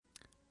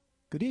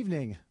Good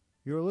evening.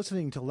 You're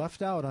listening to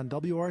Left Out on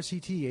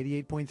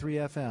WRCT 88.3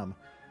 FM.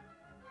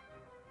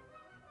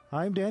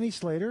 I'm Danny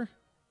Slater,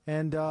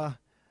 and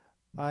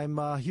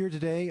I'm here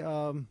today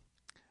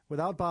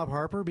without Bob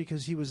Harper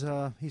because he's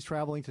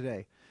traveling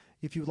today.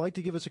 If you'd like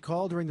to give us a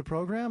call during the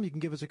program, you can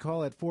give us a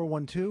call at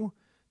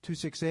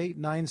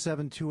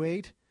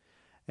 412-268-9728,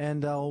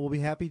 and we'll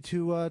be happy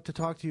to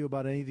talk to you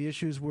about any of the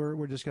issues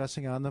we're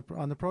discussing on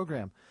the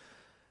program.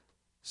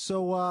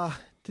 So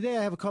today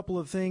I have a couple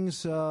of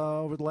things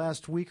over the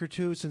last week or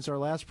two since our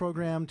last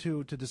program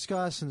to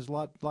discuss, and there's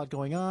a lot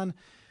going on.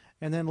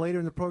 And then later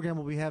in the program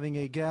we'll be having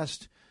a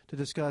guest to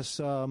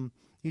discuss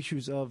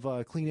issues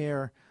of clean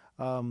air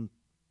and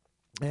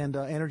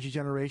energy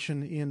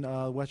generation in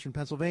western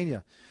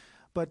Pennsylvania.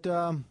 But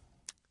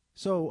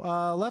so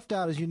Left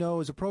Out, as you know,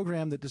 is a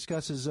program that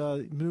discusses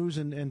news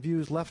and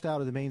views left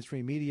out of the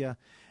mainstream media,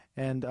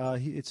 and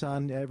it's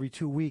on every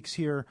 2 weeks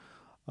here,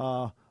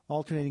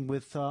 alternating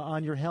with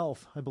On Your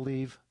Health, I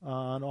believe,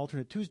 on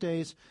alternate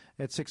Tuesdays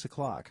at 6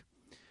 o'clock.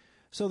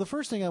 So the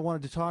first thing I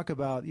wanted to talk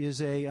about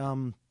is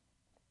an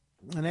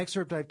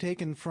excerpt I've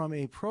taken from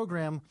a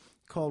program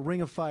called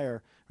Ring of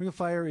Fire. Ring of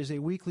Fire is a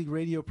weekly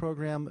radio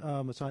program.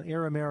 It's on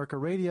Air America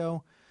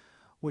Radio,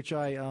 which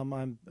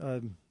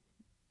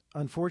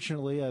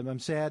unfortunately, I'm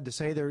sad to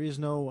say there is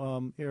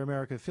no Air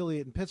America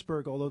affiliate in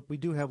Pittsburgh, although we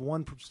do have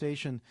one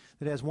station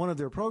that has one of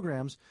their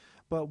programs,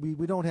 but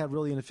we don't have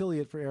really an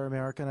affiliate for Air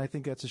America, and I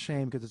think that's a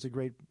shame because it's a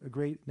great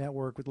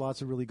network with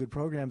lots of really good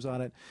programs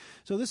on it.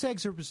 So this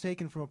excerpt is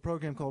taken from a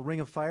program called Ring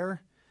of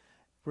Fire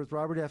with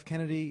Robert F.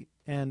 Kennedy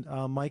and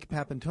Mike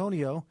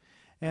Papantonio,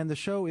 and the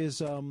show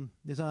is on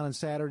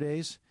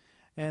Saturdays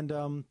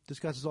and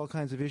discusses all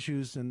kinds of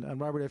issues.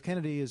 And Robert F.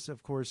 Kennedy is,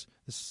 of course,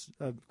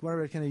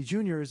 Robert F. Kennedy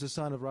Jr. is the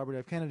son of Robert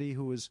F. Kennedy,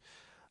 who was,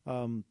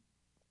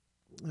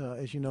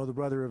 as you know, the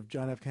brother of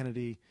John F.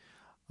 Kennedy.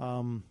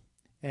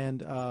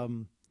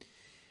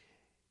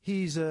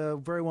 He's a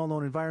very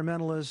well-known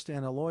environmentalist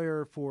and a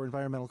lawyer for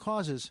environmental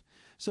causes.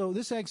 So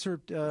this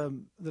excerpt that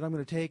I'm going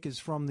to take is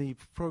from the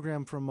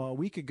program from a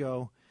week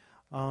ago,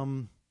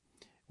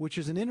 which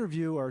is an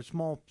interview, or a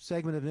small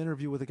segment of an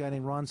interview with a guy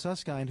named Ron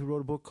Suskind, who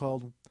wrote a book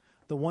called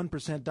The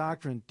 1%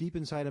 Doctrine, Deep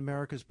Inside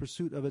America's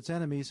Pursuit of Its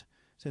Enemies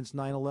Since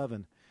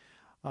 9/11.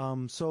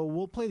 So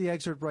we'll play the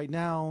excerpt right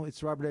now.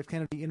 It's Robert F.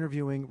 Kennedy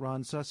interviewing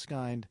Ron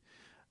Suskind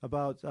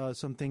about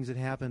some things that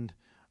happened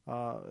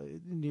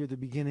near the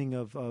beginning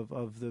of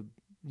the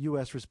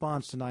U.S.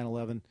 response to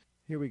 9/11.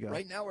 Here we go.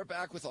 Right now we're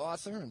back with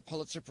author and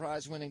Pulitzer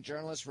Prize-winning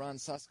journalist Ron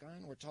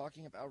Suskind. We're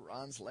talking about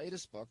Ron's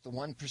latest book, The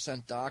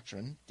 1%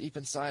 Doctrine, Deep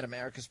Inside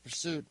America's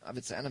Pursuit of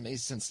Its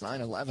Enemies Since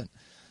 9/11.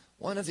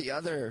 One of the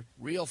other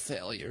real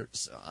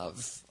failures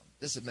of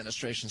this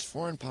administration's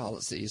foreign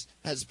policies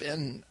has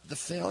been the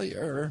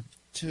failure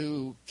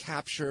to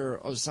capture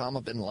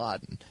Osama bin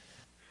Laden.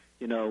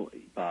 You know,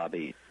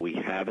 Bobby, we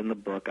have in the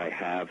book, I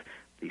have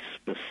the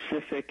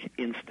specific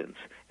instance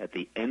at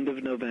the end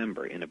of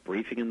November in a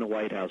briefing in the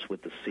White House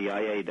with the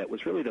CIA that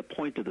was really the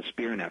point of the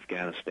spear in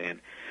Afghanistan.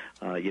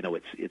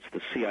 It's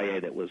the CIA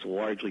that was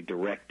largely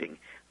directing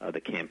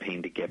the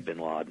campaign to get bin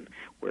Laden,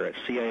 where a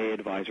CIA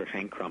advisor,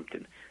 Hank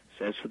Crumpton,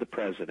 says to the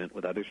president,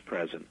 with others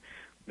present,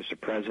 Mr.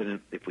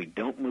 President, if we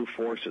don't move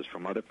forces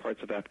from other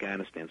parts of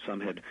Afghanistan, some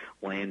had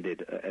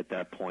landed at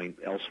that point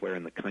elsewhere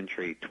in the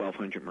country,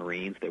 1,200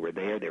 Marines, they were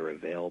there, they were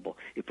available.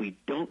 If we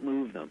don't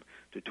move them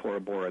to Tora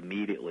Bora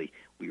immediately,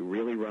 we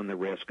really run the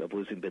risk of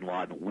losing bin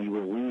Laden. We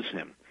will lose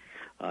him.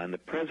 And the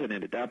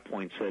president at that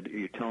point said,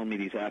 you're telling me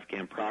these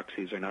Afghan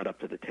proxies are not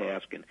up to the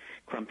task? And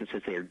Crumpton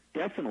says they are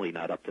definitely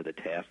not up to the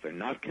task. They're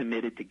not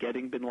committed to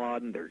getting bin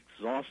Laden. They're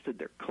exhausted.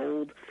 They're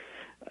cold.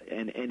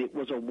 And it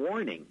was a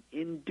warning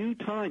in due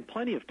time,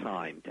 plenty of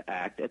time to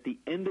act at the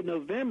end of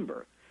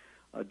November,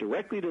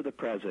 directly to the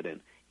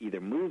president, either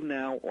move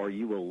now or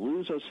you will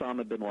lose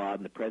Osama bin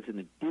Laden. The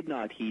president did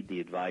not heed the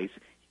advice.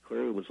 He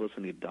clearly was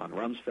listening to Don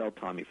Rumsfeld,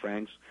 Tommy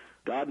Franks,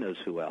 God knows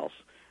who else.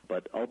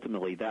 But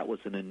ultimately that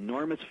was an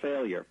enormous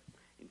failure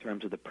in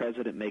terms of the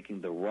president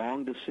making the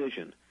wrong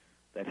decision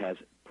that has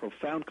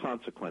profound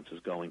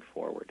consequences going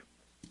forward.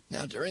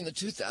 Now, during the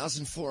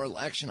 2004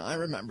 election, I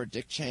remember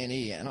Dick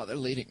Cheney and other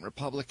leading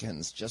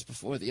Republicans just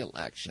before the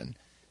election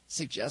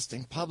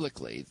suggesting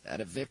publicly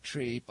that a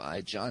victory by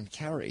John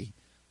Kerry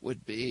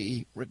would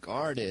be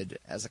regarded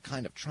as a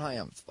kind of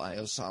triumph by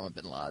Osama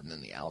bin Laden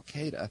and the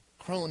al-Qaeda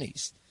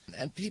cronies.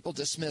 And people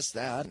dismissed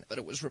that, but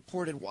it was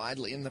reported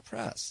widely in the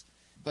press.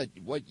 But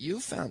what you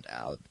found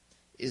out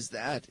is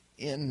that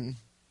in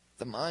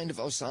the mind of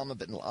Osama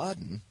bin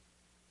Laden,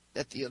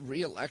 that the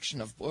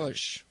re-election of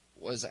Bush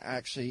was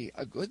actually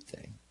a good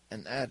thing,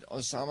 and that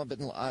Osama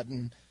bin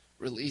Laden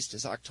released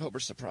his October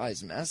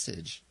surprise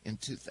message in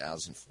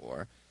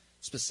 2004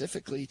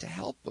 specifically to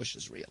help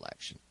Bush's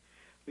re-election.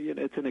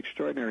 It's an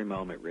extraordinary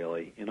moment,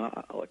 really.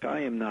 Look,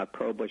 I am not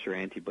pro-Bush or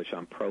anti-Bush.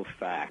 I'm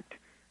pro-fact.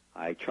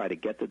 I try to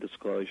get the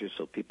disclosures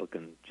so people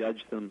can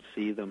judge them,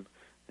 see them,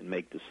 and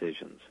make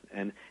decisions.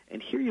 And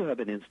here you have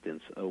an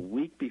instance a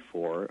week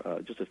before,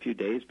 just a few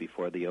days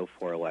before the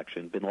 '04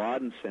 election, bin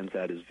Laden sends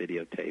out his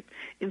videotape.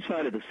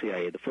 Inside of the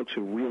CIA, the folks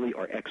who really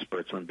are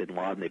experts on bin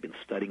Laden, they've been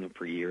studying him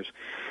for years.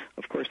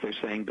 Of course, they're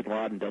saying bin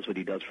Laden does what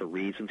he does for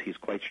reasons. He's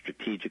quite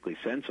strategically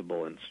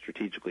sensible and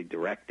strategically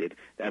directed.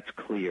 That's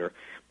clear.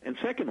 And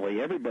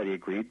secondly, everybody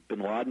agreed bin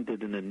Laden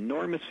did an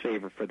enormous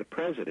favor for the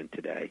president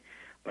today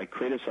by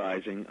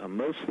criticizing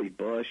mostly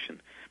Bush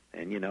and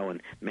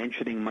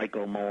mentioning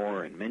Michael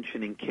Moore and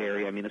mentioning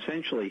Kerry. I mean,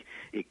 essentially,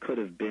 it could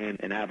have been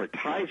an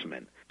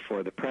advertisement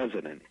for the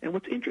president. And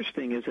what's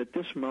interesting is at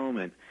this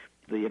moment,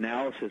 the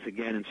analysis,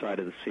 again, inside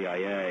of the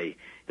CIA,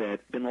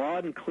 that bin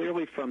Laden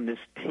clearly from this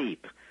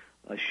tape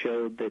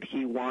showed that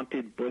he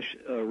wanted Bush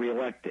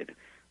reelected,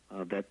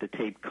 that the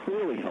tape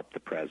clearly helped the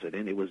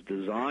president. It was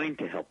designed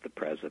to help the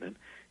president.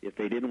 If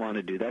they didn't want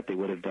to do that, they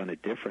would have done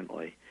it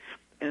differently.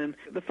 And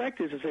the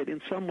fact is that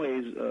in some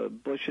ways,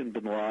 Bush and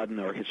bin Laden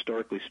are,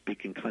 historically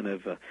speaking, kind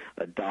of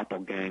a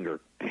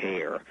doppelganger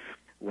pair.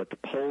 What the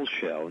polls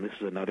show, and this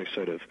is another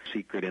sort of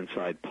secret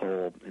inside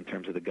poll in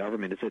terms of the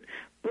government, is that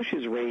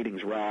Bush's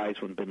ratings rise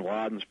when bin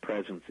Laden's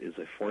presence is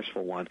a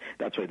forceful one.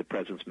 That's why the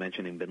president's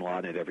mentioning bin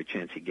Laden at every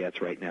chance he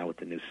gets right now with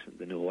the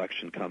new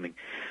election coming.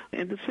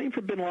 And the same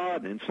for bin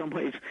Laden. In some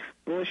ways,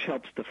 Bush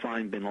helps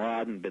define bin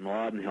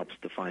Laden helps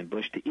define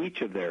Bush to each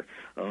of their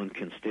own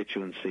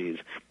constituencies.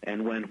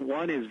 And when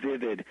one is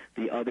vivid,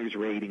 the other's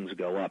ratings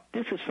go up.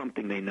 This is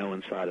something they know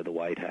inside of the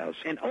White House.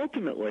 And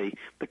ultimately,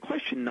 the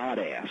question not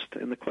asked,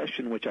 and the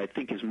question which I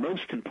think is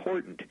most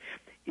important,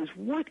 is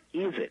what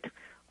is it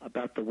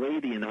about the way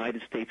the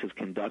United States has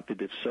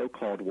conducted its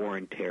so-called war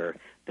on terror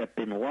that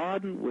bin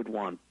Laden would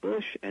want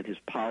Bush and his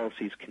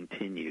policies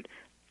continued?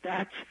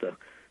 That's the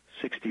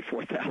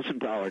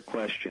 $64,000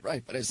 question.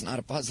 Right, but it's not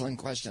a puzzling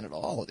question at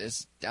all.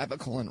 This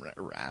debacle in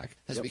Iraq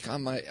has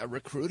become a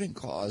recruiting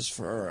cause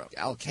for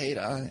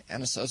al-Qaeda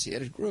and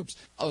associated groups.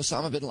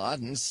 Osama bin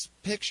Laden's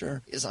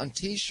picture is on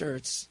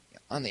T-shirts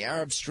on the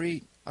Arab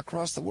street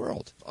across the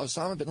world.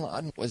 Osama bin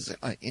Laden was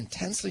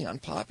intensely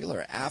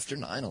unpopular after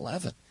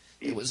 9/11.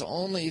 It was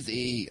only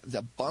the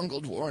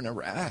bungled war in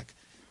Iraq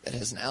that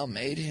has now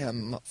made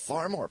him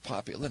far more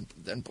popular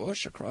than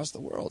Bush across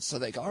the world. So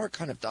they are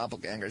kind of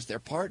doppelgangers. They're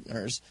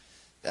partners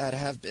that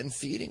have been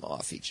feeding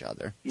off each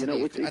other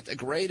at the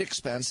great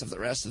expense of the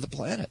rest of the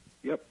planet.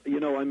 Yep.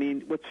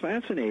 What's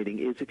fascinating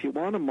is if you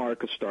want to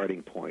mark a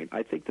starting point,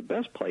 I think the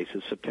best place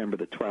is September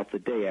the 12th, the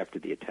day after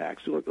the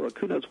attacks. Look,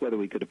 who knows whether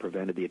we could have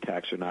prevented the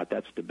attacks or not?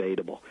 That's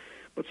debatable.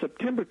 But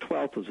September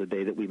 12th was a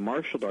day that we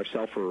marshaled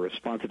ourselves for a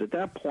response. And at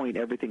that point,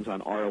 everything's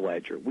on our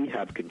ledger. We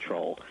have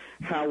control.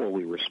 How will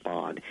we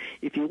respond?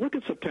 If you look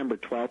at September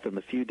 12th and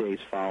the few days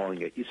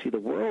following it, you see the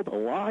world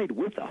allied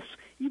with us,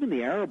 even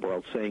the Arab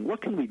world, saying,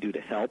 what can we do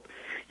to help?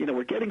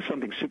 We're getting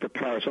something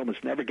superpowers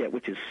almost never get,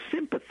 which is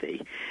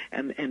sympathy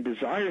and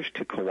desires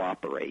to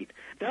cooperate.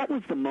 That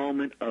was the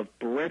moment of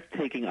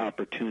breathtaking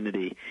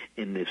opportunity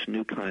in this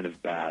new kind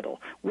of battle.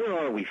 Where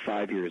are we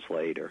 5 years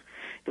later?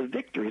 The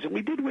victories, and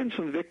we did win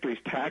some victories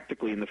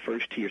tactically in the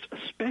first 2 years,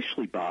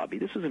 especially, Bobby,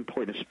 this is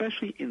important,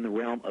 especially in the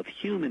realm of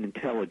human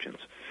intelligence.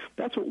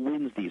 That's what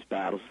wins these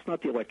battles. It's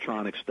not the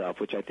electronic stuff,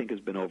 which I think has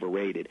been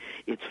overrated.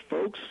 It's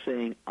folks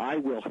saying, I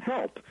will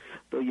help,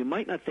 though you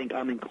might not think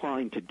I'm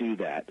inclined to do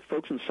that.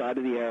 Folks inside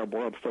of the Arab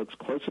world, folks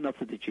close enough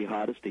to the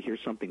jihadists to hear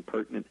something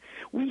pertinent.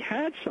 We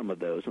had some of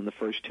those in the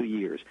first 2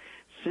 years.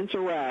 Since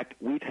Iraq,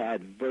 we've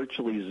had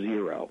virtually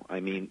zero. I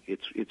mean,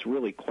 it's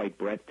really quite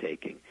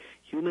breathtaking.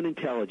 Human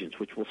intelligence,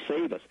 which will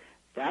save us.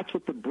 That's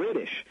what the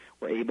British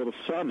were able to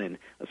summon,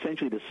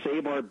 essentially to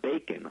save our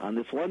bacon on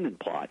this London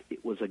plot.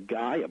 It was a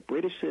guy, a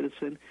British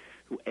citizen,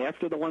 who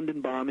after the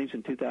London bombings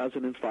in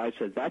 2005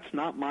 said, that's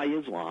not my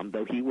Islam,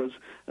 though he was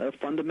a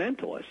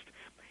fundamentalist.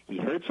 He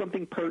heard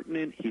something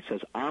pertinent. He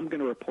says, I'm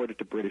going to report it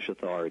to British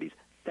authorities.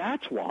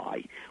 That's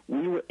why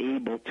we were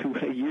able to,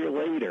 a year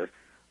later,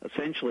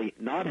 essentially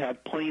not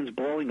have planes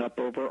blowing up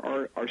over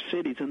our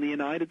cities in the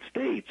United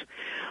States.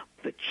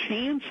 The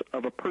chance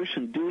of a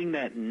person doing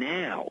that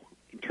now,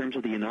 in terms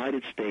of the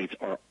United States,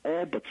 are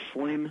all but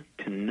slim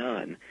to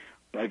none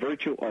by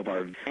virtue of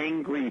our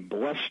angry,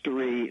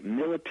 blustery,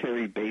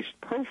 military-based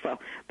profile.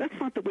 That's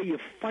not the way you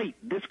fight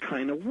this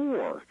kind of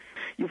war.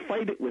 You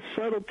fight it with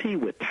subtlety,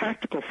 with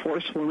tactical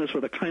forcefulness,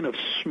 with a kind of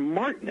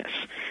smartness,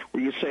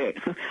 where you say,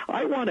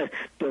 I want to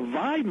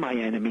divide my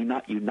enemy,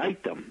 not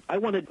unite them. I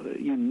want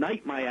to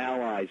unite my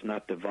allies,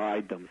 not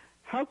divide them.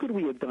 How could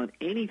we have done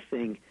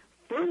anything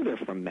further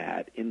from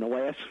that in the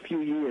last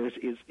few years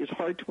is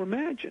hard to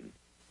imagine.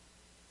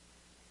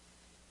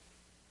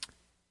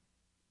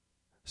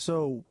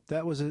 So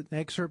that was an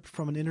excerpt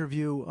from an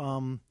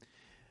interview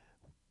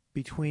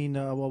between,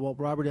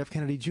 Robert F.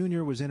 Kennedy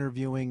Jr. was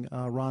interviewing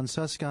Ron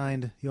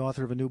Suskind, the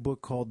author of a new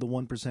book called The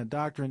 1%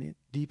 Doctrine,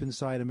 Deep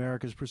Inside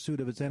America's Pursuit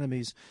of Its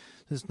Enemies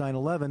Since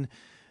 9/11. And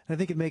I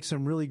think it makes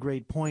some really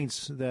great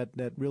points that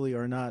really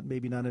are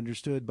maybe not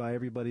understood by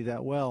everybody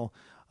that well.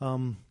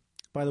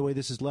 By the way,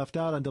 this is left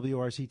out on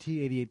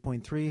WRCT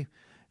 88.3.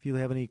 If you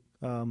have any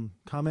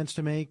comments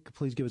to make,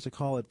 please give us a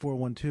call at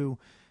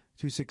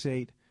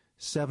 412-268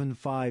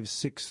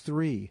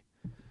 7563.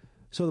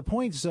 So the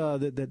points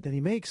that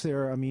he makes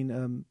there, I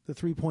mean, the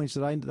 3 points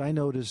that I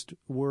noticed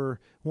were,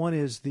 one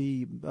is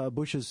the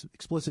Bush's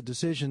explicit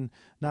decision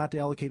not to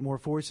allocate more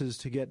forces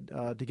to get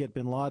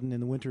bin Laden in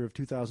the winter of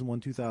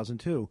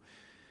 2001-2002.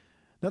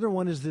 Another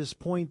one is this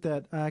point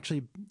that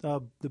actually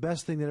the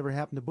best thing that ever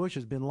happened to Bush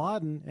is bin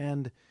Laden,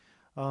 and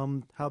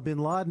how bin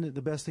Laden,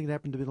 the best thing that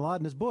happened to bin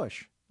Laden is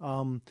Bush.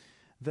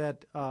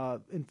 That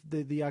in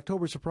the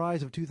October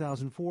surprise of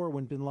 2004,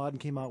 when bin Laden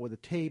came out with a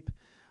tape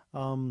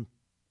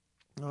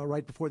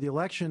right before the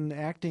election,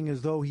 acting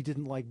as though he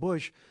didn't like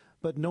Bush,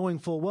 but knowing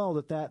full well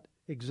that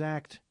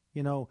exact,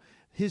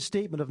 his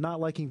statement of not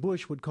liking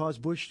Bush would cause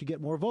Bush to get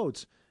more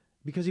votes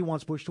because he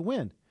wants Bush to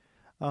win.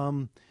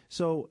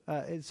 So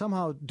it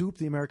somehow duped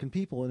the American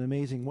people in an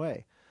amazing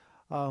way.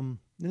 And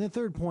the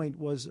third point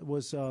was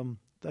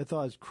I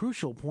thought a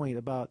crucial point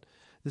about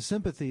the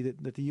sympathy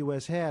that the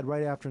U.S. had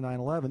right after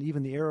 9/11.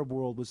 Even the Arab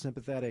world was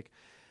sympathetic,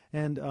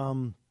 and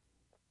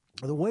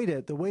the way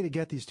to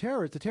get these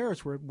terrorists, the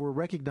terrorists were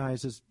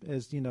recognized as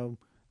the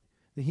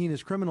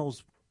heinous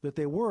criminals that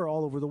they were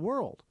all over the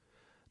world.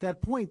 At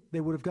that point,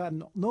 they would have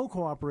gotten no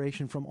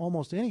cooperation from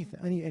almost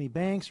any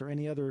banks or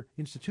any other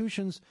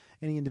institutions,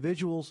 any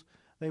individuals.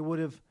 They would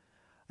have,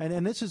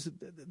 and this is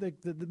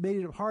that made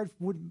it hard.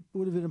 Would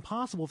have been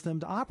impossible for them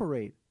to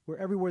operate. Where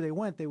everywhere they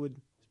went, they would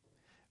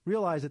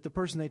realize that the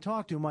person they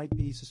talked to might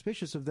be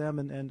suspicious of them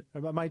and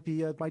might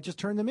just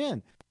turn them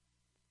in.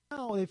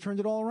 Now they've turned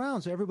it all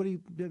around, so everybody,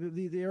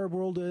 the Arab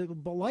world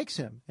likes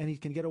him, and he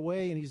can get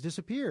away, and he's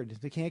disappeared.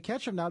 They can't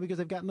catch him now because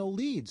they've got no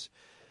leads.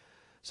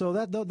 So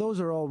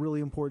those are all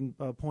really important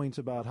points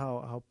about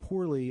how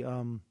poorly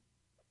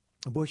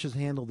Bush has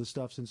handled this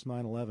stuff since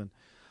 9/11.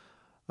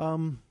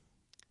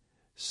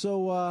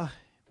 So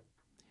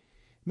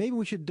maybe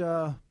we should.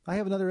 I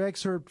have another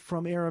excerpt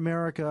from Air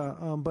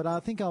America, but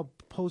I think I'll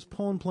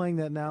postpone playing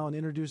that now and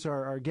introduce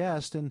our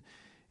guest. And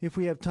if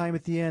we have time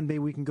at the end, maybe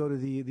we can go to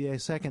the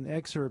second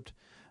excerpt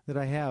that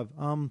I have.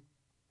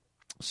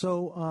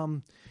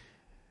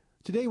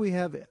 Today we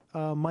have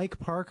Mike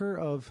Parker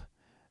of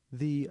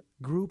the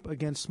Group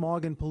Against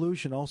Smog and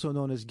Pollution, also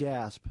known as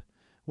GASP.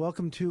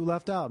 Welcome to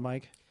Left Out,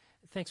 Mike.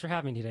 Thanks for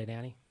having me today,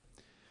 Danny.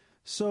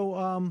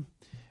 So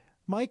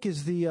Mike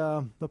is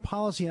the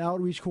Policy and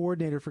Outreach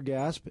Coordinator for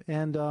GASP,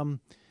 and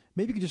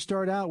maybe you could just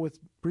start out with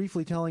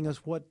briefly telling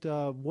us what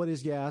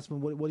is GASP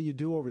and what do you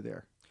do over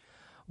there?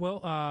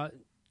 Well,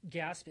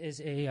 GASP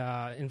is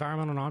a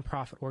environmental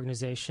nonprofit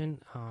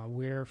organization.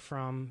 We're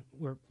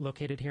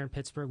located here in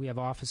Pittsburgh. We have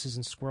offices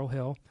in Squirrel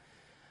Hill.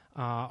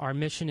 Our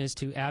mission is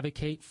to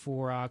advocate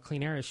for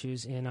clean air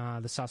issues in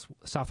the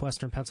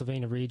southwestern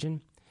Pennsylvania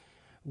region.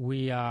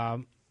 We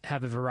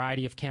have a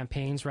variety of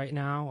campaigns right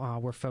now.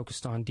 We're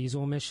focused on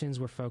diesel emissions.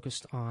 We're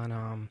focused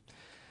on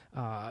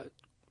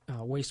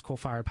waste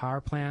coal-fired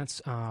power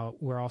plants.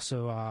 We're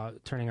also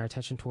turning our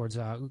attention towards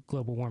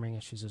global warming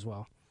issues as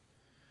well.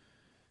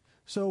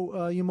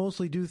 So you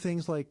mostly do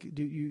things like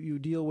you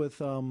deal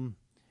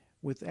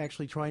with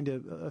actually trying to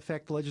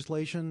affect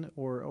legislation,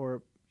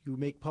 or you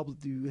make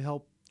do you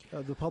help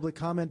the public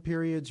comment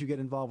periods? You get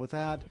involved with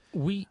that.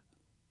 We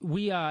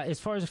as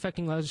far as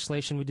affecting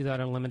legislation, we do that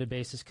on a limited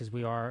basis because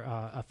we are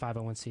a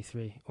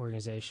 501c3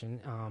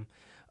 organization.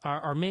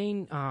 Our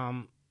main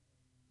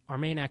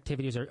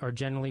activities are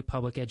generally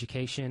public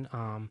education.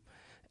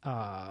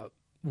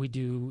 We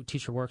do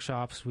teacher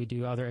workshops. We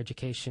do other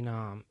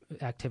education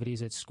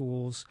activities at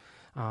schools.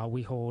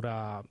 We hold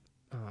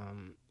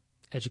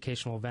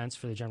educational events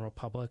for the general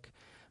public.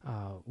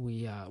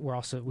 We're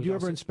also. Do you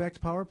ever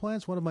inspect power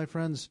plants? One of my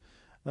friends,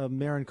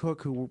 Maren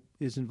Cook, who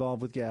is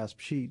involved with GASP,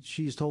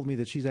 she's told me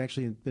that she's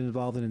actually been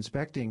involved in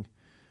inspecting,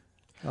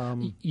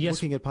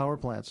 looking at power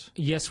plants.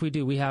 Yes, we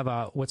do. We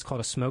have what's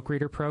called a smoke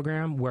reader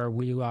program where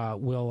we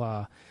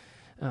will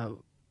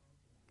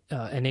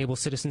enable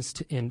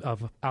citizens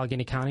of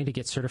Allegheny County to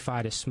get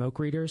certified as smoke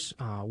readers,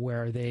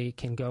 where they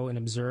can go and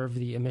observe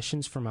the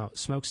emissions from a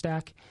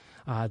smokestack.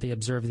 They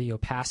observe the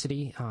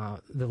opacity,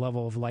 the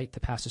level of light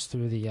that passes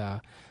through the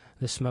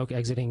smoke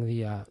exiting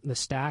the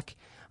stack.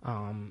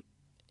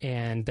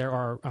 And there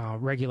are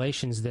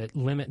regulations that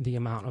limit the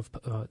amount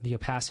of the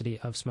opacity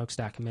of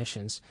smokestack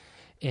emissions.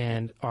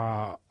 And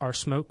our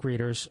smoke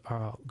readers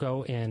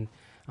go and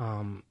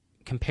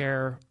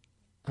compare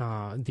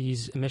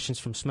these emissions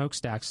from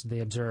smokestacks they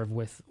observe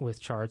with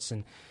charts,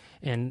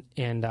 and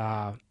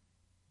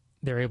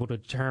they're able to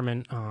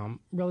determine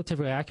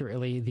relatively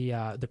accurately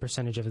the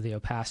percentage of the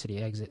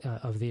opacity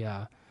of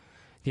the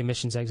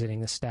emissions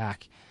exiting the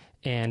stack.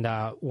 And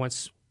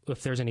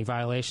if there's any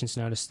violations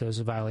noticed, those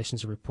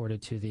violations are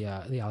reported to the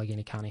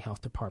Allegheny County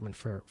Health Department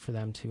for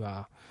them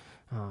to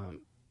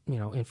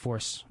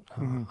enforce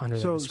under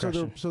their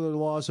discretion. So there are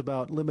laws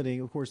about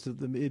limiting, of course,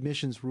 the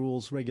emissions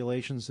rules,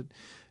 regulations that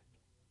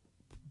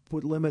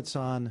put limits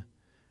on,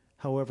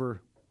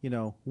 however,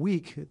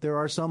 weak. There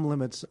are some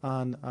limits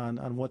on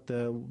what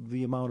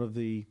the amount of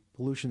the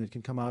pollution that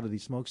can come out of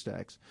these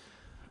smokestacks.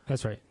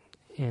 That's right.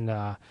 And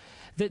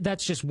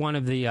That's just one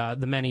of the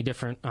many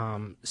different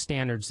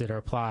standards that are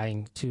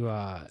apply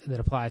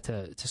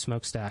to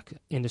smokestack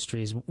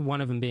industries.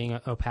 One of them being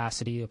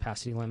opacity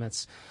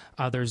limits.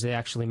 Others, they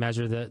actually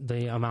measure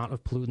the amount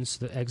of pollutants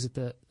that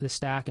exit the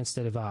stack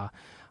instead of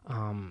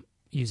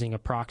using a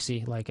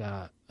proxy like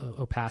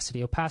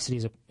opacity. Opacity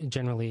is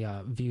generally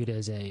viewed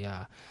as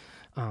a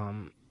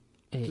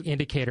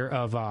indicator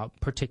of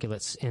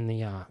particulates in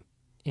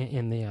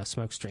the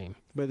smoke stream.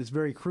 But it's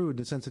very crude in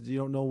the sense that you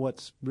don't know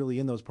what's really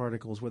in those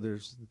particles, whether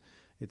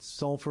it's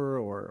sulfur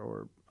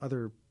or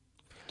other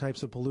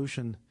types of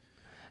pollution.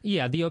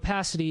 Yeah, the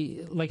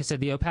opacity, like I said,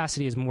 the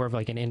opacity is more of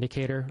like an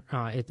indicator.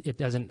 It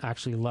doesn't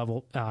actually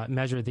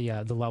measure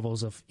the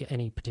levels of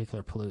any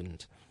particular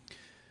pollutant.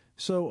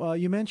 So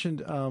you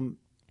mentioned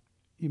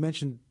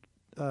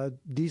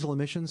diesel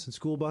emissions in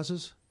school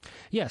buses.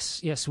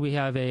 Yes, we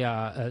have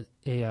a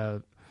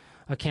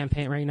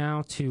campaign right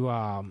now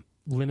to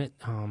limit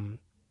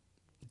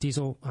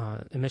diesel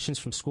emissions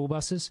from school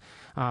buses.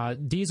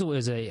 Diesel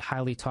is a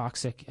highly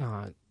toxic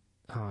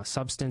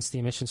substance. The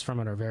emissions from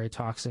it are very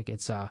toxic.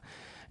 It's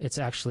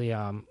actually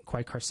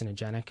quite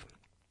carcinogenic.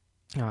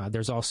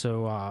 It's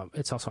also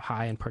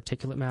high in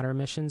particulate matter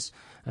emissions,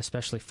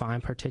 especially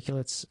fine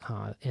particulates,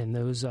 and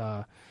those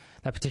that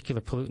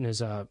particular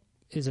pollutant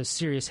is a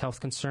serious health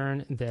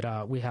concern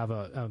that we have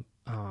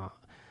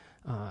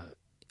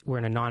we're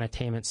in a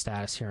non-attainment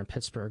status here in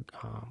Pittsburgh.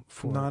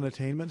 For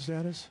non-attainment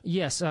status?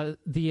 Yes,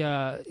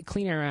 the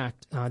Clean Air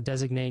Act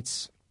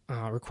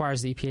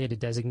requires the EPA to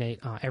designate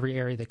every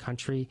area of the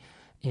country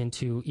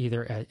into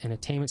either an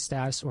attainment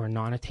status or a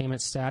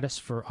non-attainment status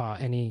for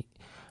the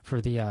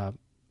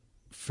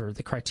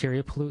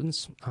criteria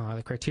pollutants.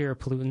 The criteria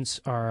pollutants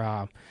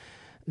are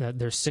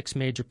there's 6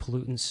 major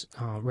pollutants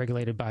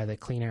regulated by the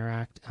Clean Air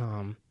Act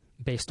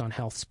based on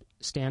health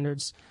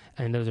standards,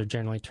 and those are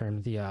generally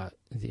termed the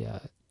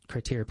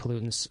criteria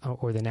pollutants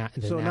or the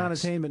NAAQS. So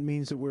non-attainment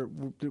means that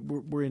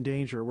we're in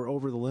danger. We're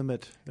over the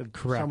limit of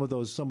some of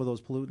those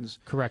pollutants.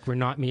 Correct. We're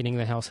not meeting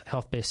the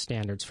health-based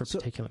standards for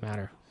particulate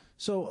matter.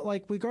 So,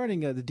 like regarding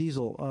the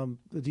diesel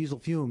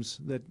fumes,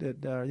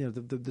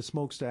 the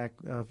smokestack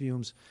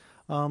fumes,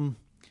 don't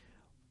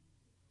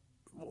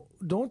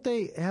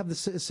they have a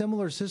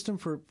similar system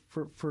for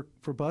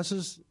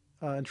buses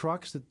and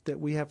trucks that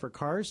we have for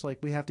cars? Like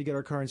we have to get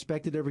our car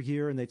inspected every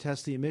year, and they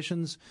test the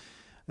emissions.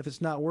 If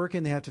it's not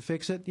working, they have to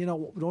fix it.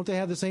 Don't they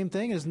have the same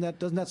thing? Doesn't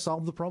that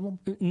solve the problem?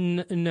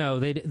 No,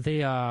 they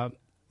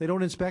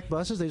don't inspect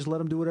buses. They just let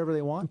them do whatever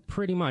they want.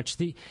 Pretty much.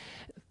 The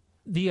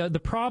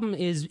problem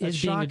is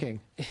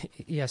shocking.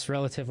 Yes,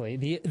 relatively.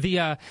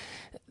 They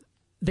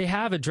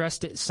have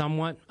addressed it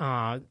somewhat.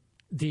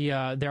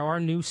 There are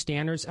new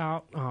standards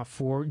out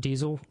for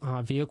diesel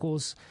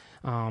vehicles.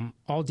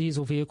 All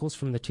diesel vehicles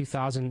from the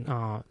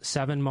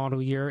 2007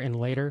 model year and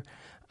later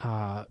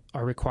are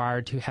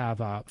required to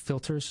have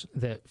filters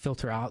that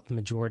filter out the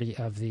majority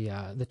of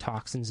the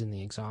toxins in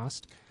the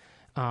exhaust.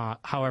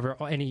 However,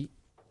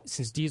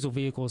 since diesel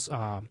vehicles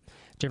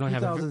generally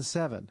have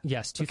 2007.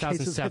 Yes,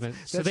 2007. Okay,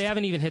 so they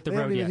haven't even hit the road yet.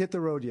 They haven't even hit the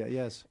road yet.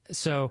 Yes.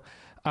 So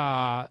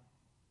all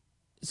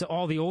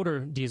the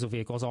older diesel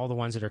vehicles, all the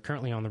ones that are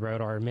currently on the road,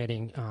 are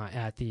emitting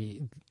at the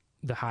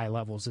high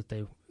levels that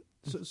they.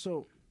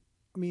 So,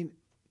 I mean,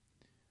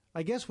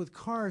 I guess with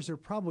cars there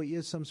probably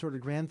is some sort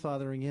of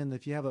grandfathering in.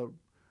 If you have a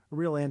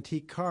real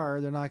antique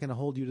car, they're not going to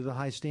hold you to the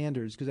high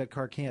standards because that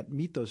car can't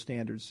meet those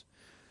standards.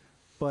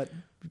 But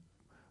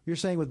you're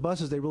saying with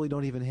buses they really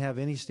don't even have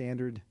any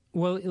standard.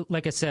 Well,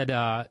 like I said,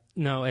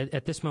 no.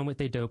 At this moment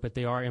they don't, but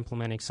they are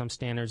implementing some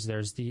standards.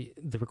 There's the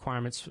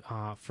requirements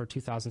for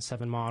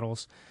 2007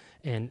 models,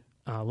 and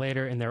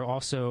later, and they're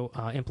also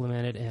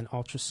implemented an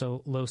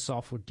low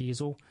sulfur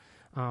diesel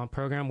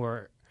program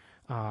where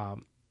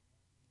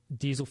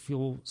diesel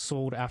fuel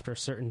sold after a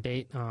certain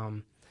date.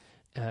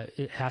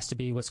 It has to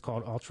be what's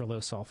called ultra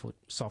low sulfur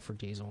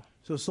diesel.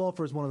 So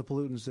sulfur is one of the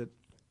pollutants that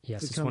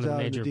it's comes one of the out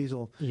major in the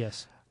diesel.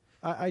 Yes.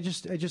 I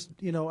just,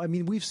 I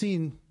mean, we've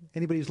seen,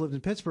 anybody who's lived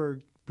in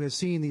Pittsburgh has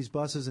seen these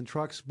buses and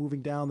trucks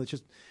moving down that's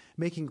just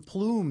making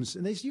plumes,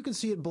 and you can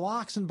see it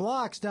blocks and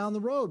blocks down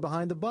the road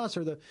behind the bus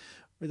or the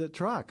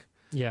truck.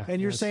 Yeah.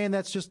 And you're saying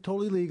that's just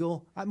totally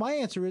legal. My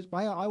answer is,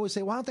 I always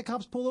say, why don't the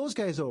cops pull those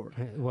guys over?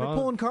 Well, they're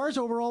pulling cars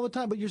over all the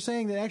time, but you're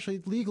saying that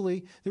actually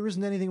legally there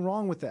isn't anything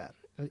wrong with that.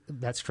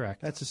 That's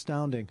correct. That's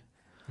astounding.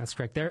 That's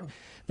correct.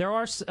 There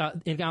are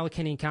in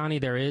Allegheny County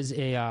there is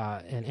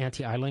an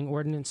anti-idling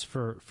ordinance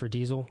for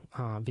diesel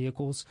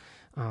vehicles,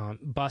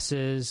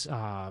 buses,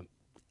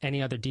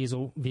 any other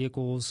diesel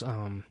vehicles,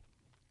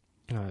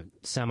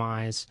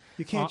 semis.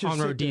 You can't just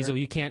on-road sit diesel.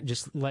 there. You can't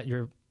just let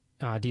your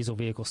diesel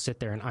vehicle sit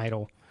there and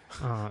idle.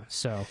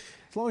 So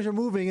as long as you're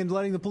moving and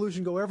letting the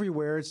pollution go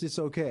everywhere, it's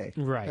okay.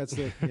 Right. That's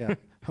yeah.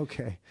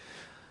 Okay.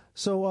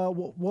 So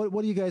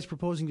what are you guys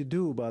proposing to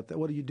do about that?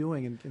 What are you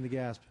doing in the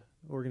GASP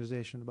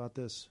organization about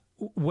this?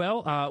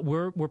 Well,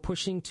 we're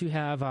pushing to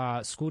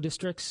have school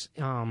districts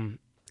and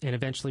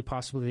eventually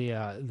possibly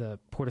the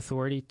Port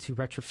Authority to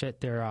retrofit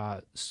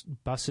their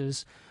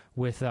buses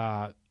with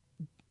a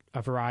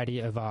variety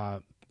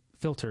of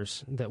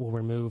filters that will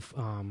remove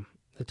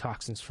the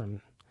toxins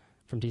from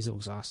diesel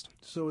exhaust.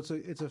 So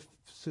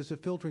it's a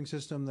filtering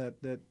system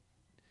that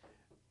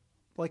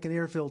like an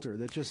air filter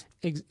that just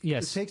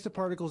yes. it takes the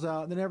particles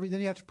out, and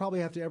then you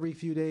probably have to every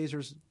few days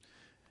or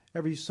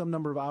every some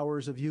number of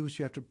hours of use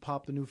you have to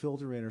pop the new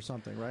filter in or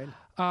something, right?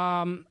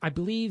 I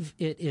believe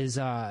it is.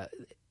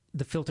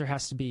 The filter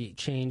has to be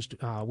changed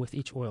with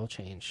each oil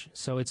change,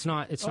 so it's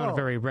not a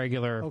very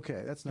regular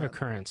that's not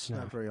occurrence. No.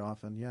 Not very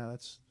often. Yeah,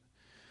 that's.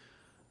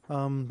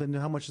 Then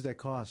how much does that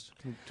cost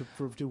to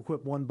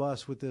equip one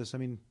bus with this? I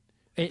mean,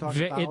 it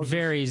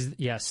varies.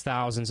 Yes,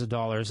 thousands of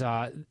dollars.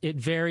 It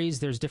varies.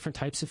 There's different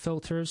types of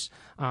filters.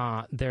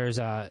 There's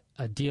a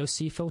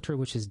DOC filter,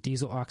 which is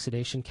diesel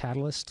oxidation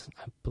catalyst.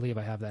 I believe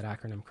I have that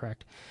acronym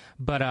correct,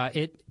 but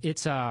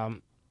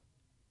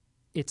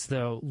it's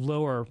the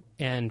lower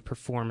end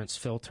performance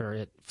filter.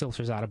 It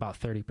filters out about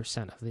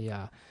 30% of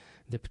the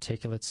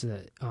particulates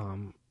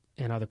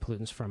and other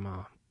pollutants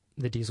from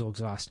the diesel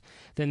exhaust.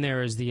 Then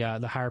there is the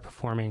higher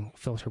performing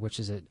filter, which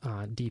is a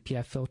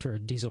DPF filter, a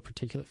diesel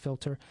particulate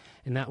filter,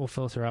 and that will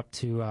filter up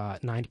to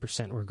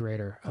 90% or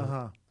greater.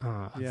 Of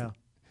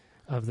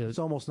the. It's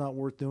almost not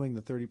worth doing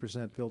the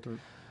 30% filter.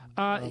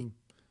 The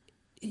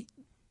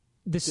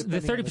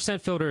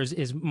 30% filter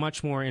is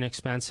much more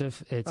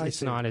inexpensive.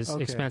 It's not as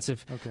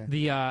expensive. Okay.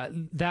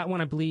 That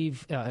one, I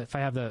believe, if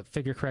I have the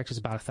figure correct, is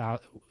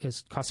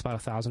costs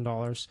about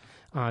 $1,000.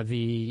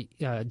 The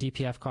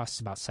DPF costs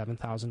about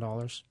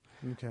 $7,000.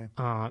 Okay.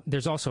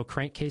 There's also a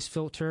crankcase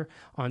filter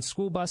on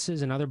school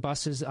buses and other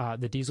buses.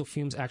 The diesel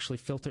fumes actually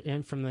filter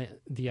in from the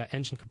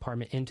engine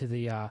compartment into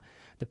the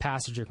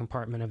passenger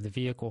compartment of the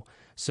vehicle.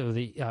 So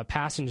the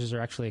passengers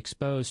are actually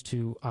exposed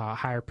to a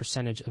higher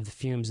percentage of the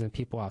fumes than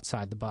people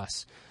outside the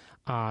bus.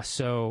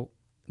 So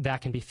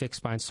that can be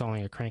fixed by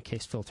installing a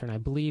crankcase filter, and I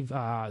believe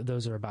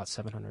those are about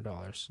 $700.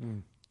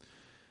 Mm.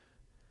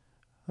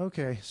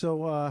 Okay,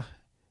 so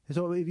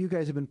if you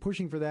guys have been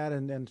pushing for that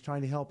and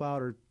trying to help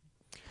out or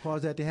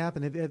cause that to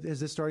happen, is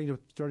this starting to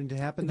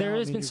happen now? There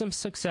has been some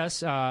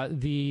success. There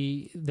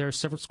are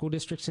several school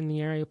districts in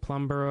the area: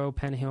 Plumboro,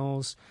 Penn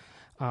Hills,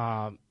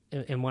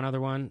 and one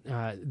other one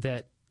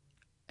that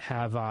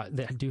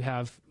do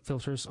have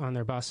filters on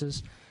their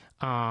buses.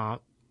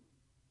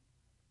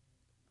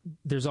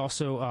 There's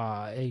also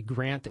a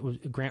grant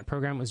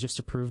program was just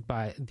approved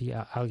by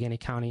the Allegheny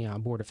County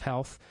Board of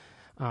Health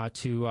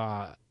to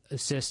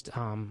assist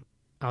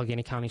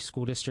Allegheny County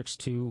school districts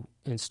to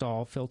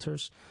install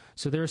filters.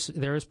 So there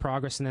is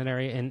progress in that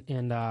area, and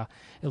it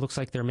looks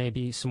like there may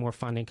be some more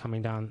funding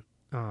coming down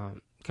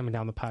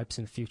the pipes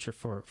in the future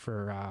for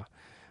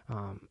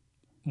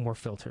more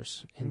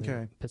filters in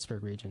the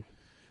Pittsburgh region.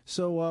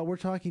 So we're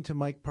talking to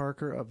Mike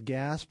Parker of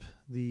GASP,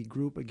 the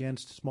group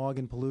against smog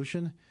and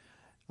pollution.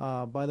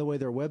 By the way,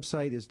 their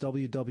website is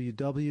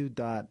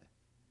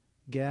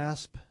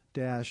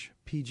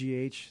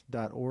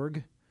www.gasp-pgh.org.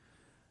 If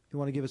you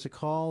want to give us a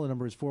call, the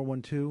number is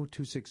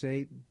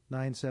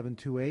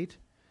 412-268-9728.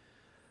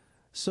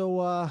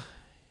 So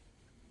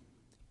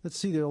let's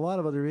see, there are a lot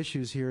of other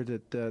issues here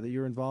that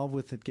you're involved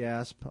with at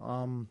GASP.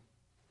 One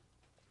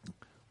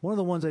of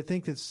the ones I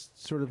think that's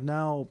sort of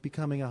now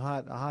becoming a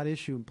hot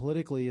issue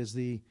politically is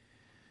the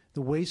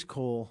waste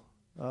coal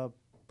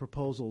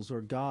proposals,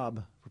 or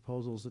GOB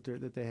proposals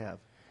that they have.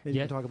 Maybe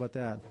you can talk about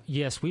that.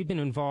 Yes, we've been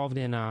involved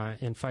in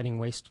fighting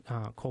waste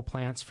coal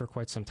plants for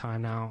quite some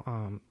time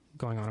now,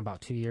 going on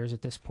about 2 years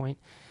at this point.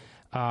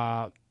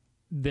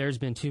 There's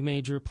been two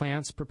major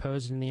plants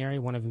proposed in the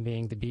area, one of them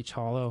being the Beach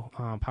Hollow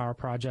Power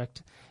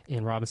Project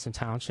in Robinson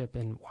Township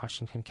in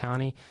Washington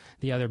County,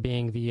 the other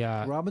being the...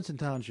 Robinson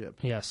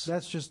Township? Yes.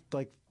 That's just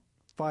like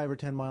 5 or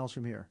 10 miles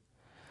from here.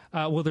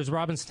 Well, there's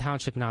Robinson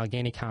Township in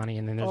Allegheny County,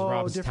 and then there's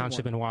Robinson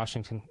Township in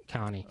Washington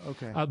County.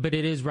 Okay. But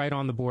it is right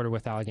on the border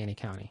with Allegheny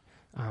County.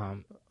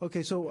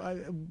 Okay,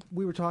 so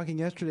we were talking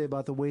yesterday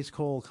about the waste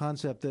coal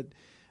concept that...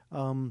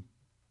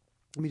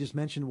 let me just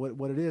mention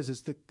what it is.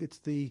 It's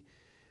the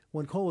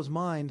when coal is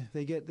mined,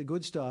 they get the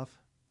good stuff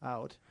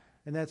out,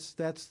 and that's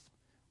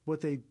what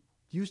they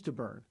used to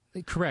burn.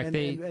 Correct.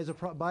 And as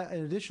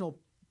an additional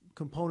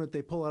component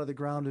they pull out of the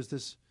ground is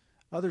this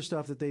other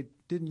stuff that they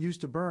didn't used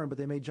to burn, but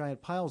they made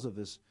giant piles of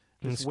this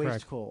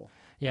waste coal.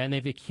 Yeah, and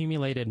they've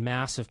accumulated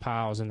massive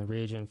piles in the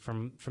region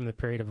from the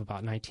period of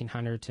about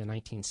 1900 to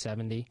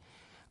 1970.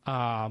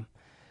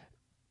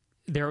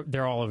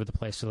 They're all over the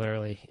place,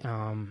 literally.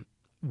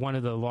 One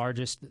of the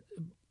largest,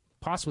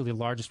 possibly the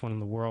largest one in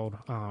the world,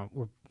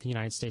 or the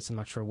United States, I'm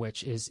not sure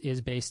which,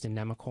 is based in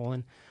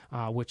Nemacolin,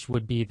 which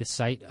would be the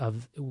site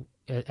of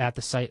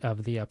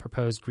the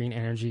proposed green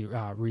energy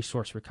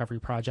resource recovery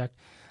project.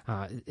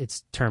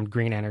 It's termed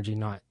green energy,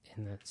 not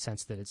in the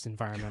sense that it's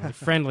environmentally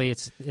friendly.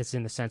 It's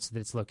in the sense that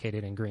it's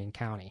located in Greene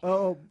County.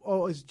 Oh,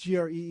 it's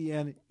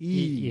GREENE.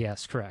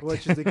 Yes, correct.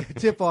 Which is a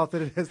tip off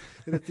that it's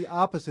the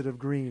opposite of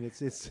green.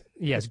 It's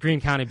yes, Greene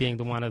County being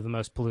one of the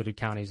most polluted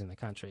counties in the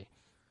country.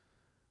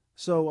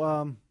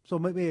 So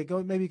maybe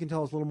you can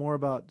tell us a little more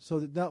about. So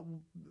that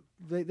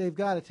they've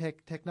got a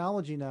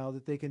technology now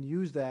that they can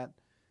use that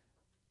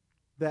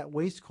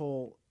waste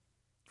coal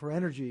for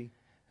energy.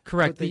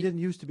 Correct. But they didn't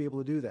used to be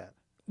able to do that.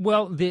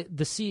 Well, the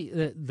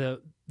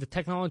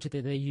technology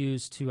that they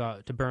use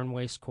to burn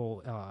waste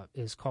coal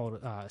is called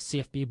a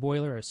CFB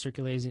boiler, a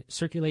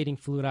circulating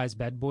fluidized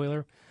bed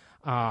boiler.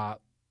 That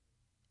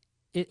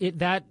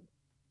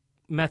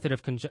method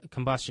of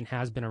combustion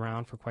has been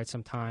around for quite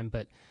some time,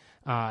 but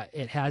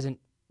it hasn't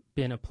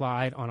been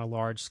applied on a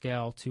large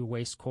scale to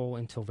waste coal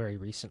until very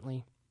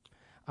recently.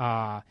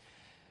 For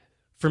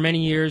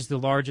many years, the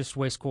largest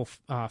waste coal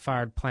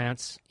fired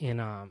plants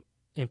in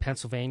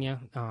Pennsylvania,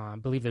 I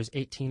believe there's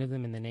 18 of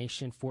them in the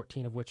nation,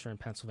 14 of which are in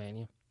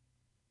Pennsylvania.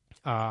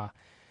 The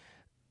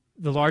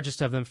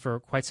largest of them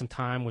for quite some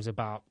time was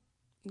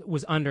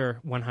under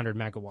 100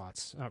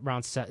 megawatts,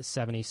 around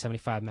 70,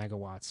 75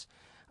 megawatts.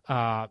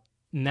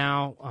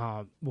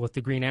 Now, with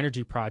the Green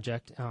Energy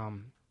Project,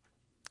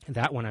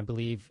 that one, I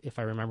believe, if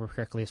I remember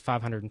correctly, is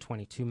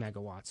 522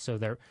 megawatts. So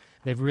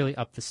they've really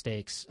upped the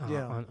stakes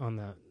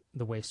on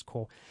the waste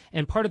coal.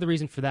 And part of the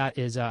reason for that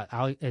is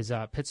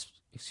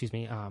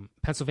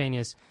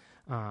Pennsylvania's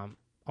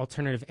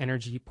Alternative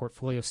Energy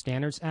Portfolio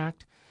Standards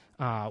Act,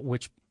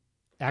 which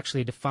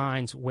actually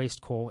defines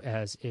waste coal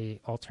as a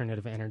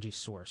alternative energy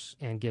source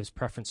and gives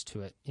preference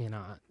to it in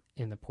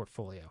the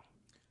portfolio.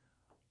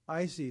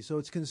 I see. So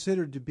it's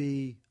considered to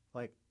be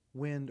like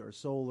wind or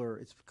solar.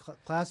 It's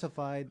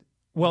classified.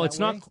 Well, it's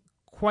not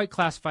quite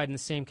classified in the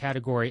same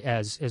category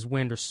as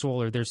wind or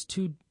solar. There's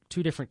two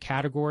different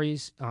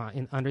categories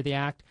under the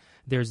Act.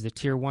 There's the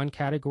Tier 1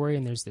 category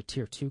and there's the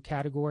Tier 2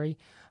 category.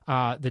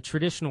 The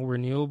traditional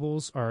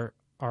renewables are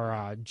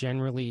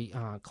generally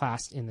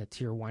classed in the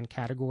Tier 1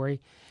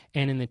 category.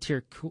 And in the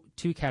Tier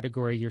 2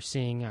 category, you're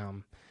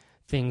seeing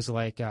things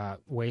like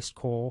waste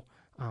coal,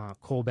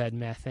 coal bed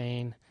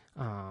methane,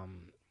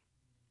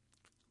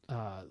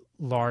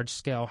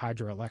 large-scale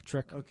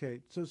hydroelectric. Okay,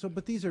 so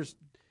but these are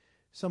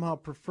somehow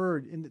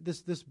preferred in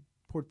this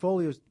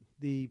portfolio.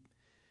 The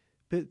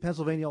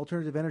Pennsylvania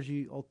Alternative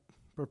Energy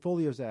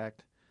Portfolios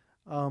Act,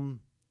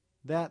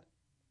 that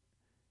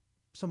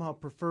somehow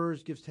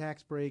prefers, gives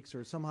tax breaks,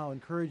 or somehow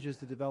encourages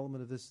the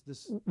development of this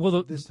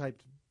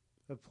type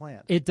of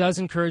plant. It does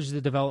encourage the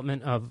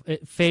development of.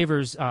 It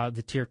favors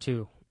the Tier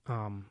 2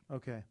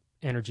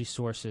 energy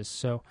sources.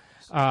 So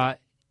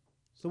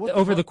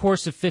over the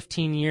course of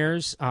 15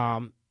 years,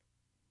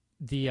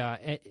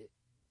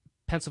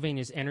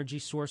 Pennsylvania's energy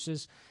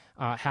sources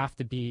have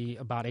to be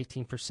about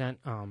 18%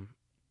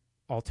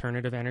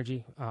 alternative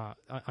energy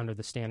under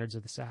the standards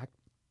of this Act,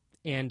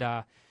 and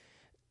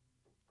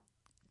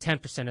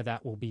 10% of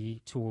that will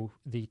be to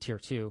the Tier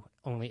 2.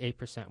 Only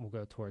 8% will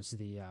go towards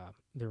the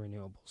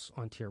renewables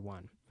on Tier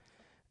 1.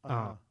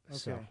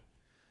 Okay.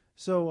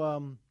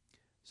 So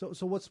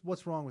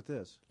what's wrong with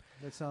this?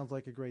 That sounds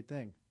like a great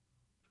thing.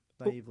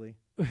 Naively.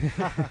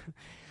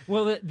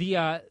 Well, it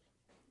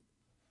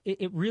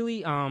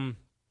really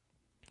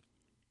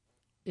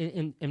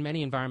in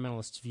many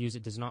environmentalists' views,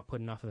 it does not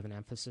put enough of an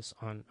emphasis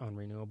on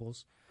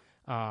renewables,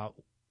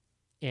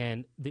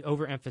 and the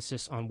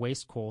overemphasis on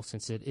waste coal,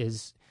 since it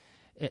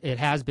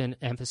has been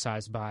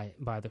emphasized by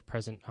the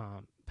present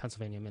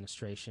Pennsylvania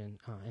administration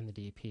and the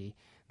DEP.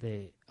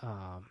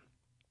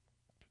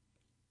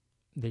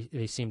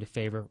 They seem to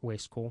favor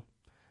waste coal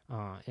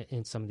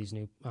in some of these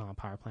new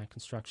power plant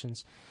construction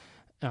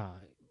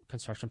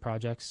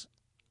projects.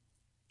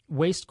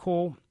 Waste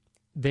coal,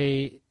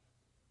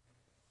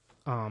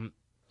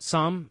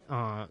 some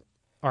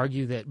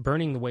argue that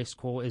burning the waste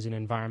coal is an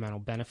environmental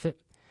benefit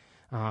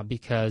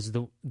because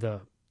the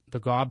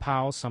gob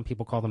piles, some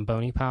people call them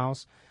bony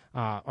piles,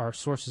 are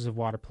sources of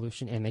water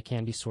pollution, and they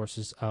can be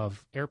sources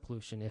of air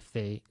pollution if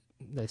they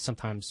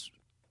sometimes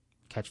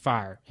catch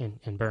fire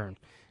and burn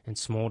and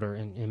smolder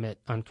and emit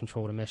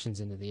uncontrolled emissions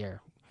into the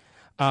air.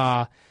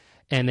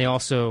 And they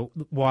also,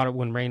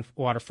 when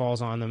rainwater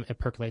falls on them, it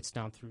percolates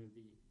down through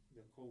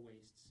the coal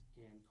wastes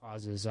and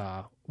causes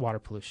water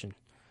pollution.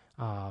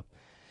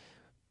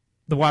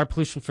 The water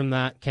pollution from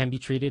that can be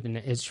treated and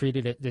is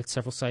treated at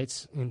several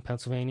sites in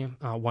Pennsylvania,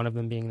 one of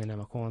them being the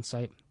Nemacolin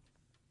site.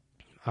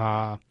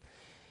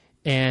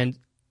 And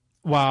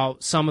while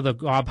some of the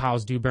gob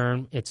piles do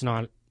burn, it's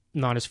not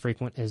as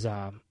frequent as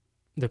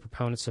the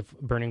proponents of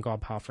burning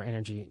gob pile for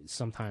energy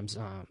sometimes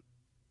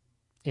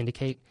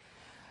indicate.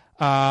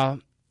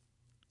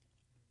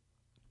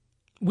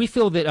 We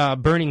feel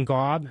that burning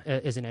gob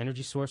as an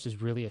energy source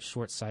is really a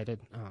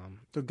short-sighted.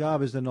 So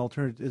gob is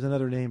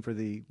another name for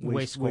the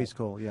waste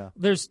coal. Yeah.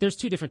 There's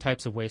two different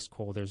types of waste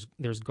coal.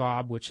 There's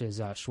gob, which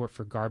is short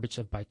for garbage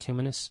of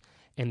bituminous,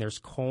 and there's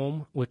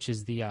colm, which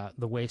is the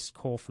waste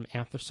coal from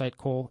anthracite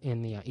coal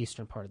in the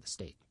eastern part of the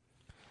state.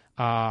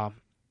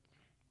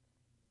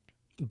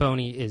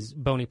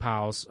 Bony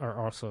piles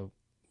are also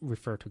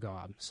referred to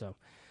gob. So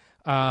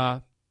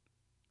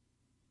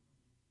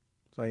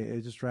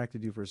I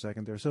distracted you for a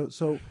second there.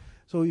 So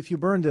if you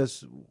burn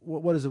this,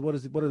 what's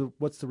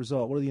the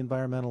result? What are the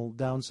environmental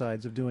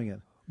downsides of doing it?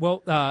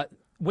 Well,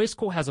 waste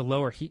coal has a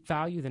lower heat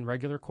value than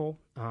regular coal,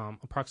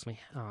 approximately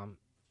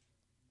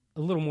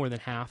a little more than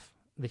half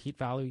the heat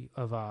value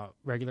of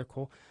regular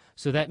coal.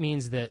 So that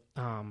means that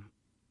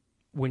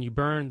when you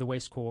burn the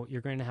waste coal,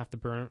 you're going to have to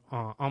burn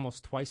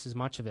almost twice as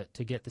much of it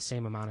to get the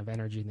same amount of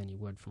energy than you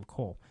would from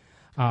coal.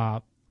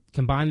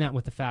 Combine that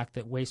with the fact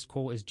that waste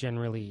coal is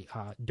generally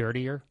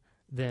dirtier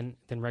than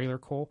regular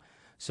coal.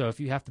 So if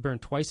you have to burn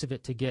twice of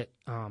it to get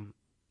the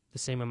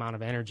same amount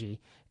of energy,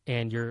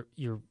 and you're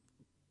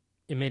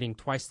emitting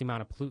twice the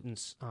amount of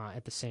pollutants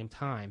at the same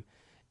time,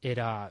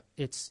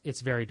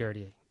 it's very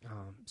dirty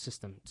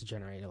system to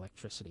generate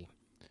electricity.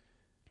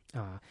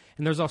 And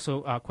there's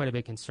also quite a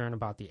big concern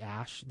about the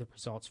ash that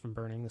results from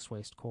burning this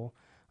waste coal.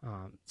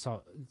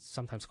 So it's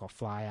sometimes called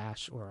fly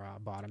ash or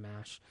bottom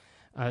ash.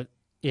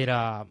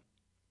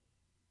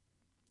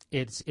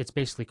 It's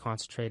basically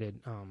concentrated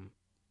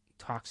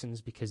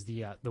toxins because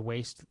the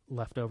waste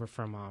left over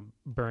from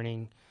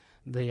burning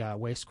the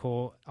waste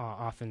coal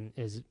always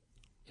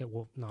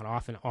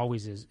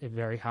is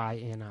very high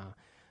in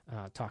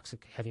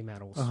toxic heavy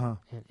metals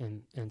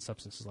and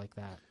substances like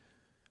that.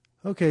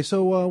 Okay,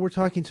 so we're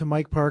talking to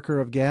Mike Parker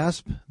of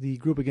GASP, the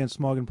Group Against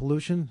Smog and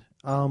Pollution.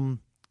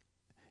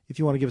 If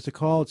you want to give us a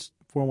call, it's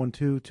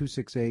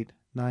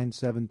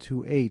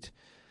 412-268-9728.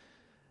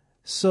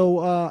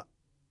 So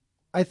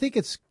I think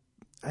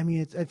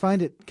I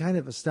find it kind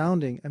of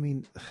astounding. I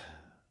mean,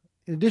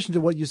 in addition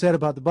to what you said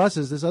about the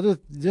buses,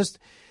 just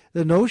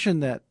the notion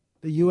that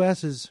the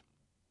U.S. is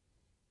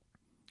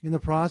in the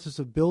process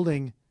of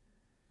building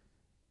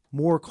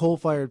more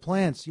coal-fired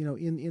plants,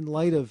 in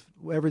light of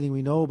everything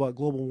we know about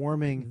global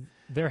warming.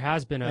 There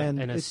has been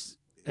it's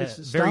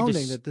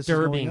astounding that this is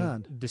going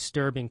on.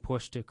 Disturbing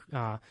push to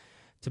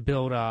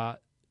build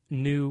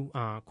new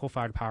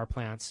coal-fired power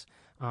plants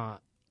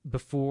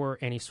before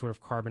any sort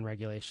of carbon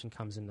regulation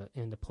comes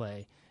into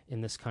play in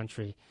this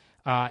country.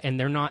 And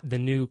they're not the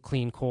new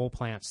clean coal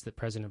plants that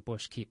President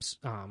Bush keeps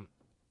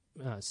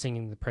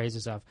singing the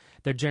praises of.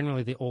 They're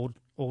generally the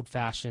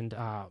old-fashioned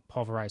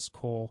pulverized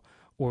coal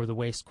or the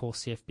waste coal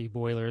CFB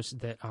boilers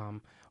that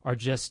are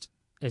just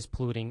as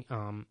polluting,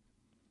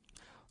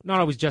 not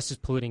always just as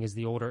polluting as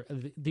the older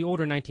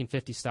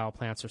 1950 style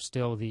plants are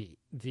still the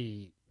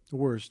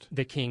worst,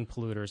 the king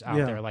polluters out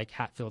there, like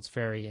Hatfield's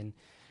Ferry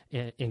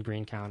in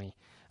Greene County.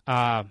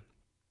 But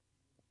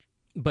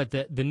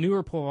the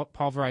newer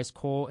pulverized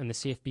coal and the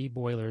CFB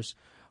boilers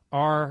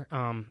are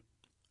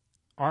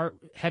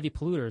heavy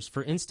polluters.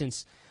 For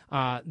instance,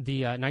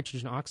 the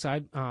nitrogen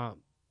oxide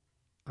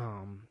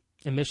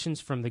emissions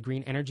from the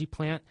green energy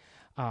plant,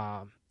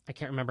 I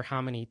can't remember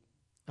how many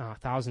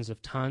thousands of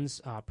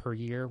tons per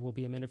year will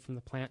be emitted from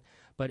the plant,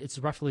 but it's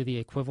roughly the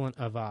equivalent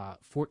of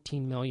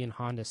 14 million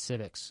Honda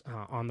Civics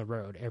on the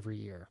road every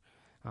year,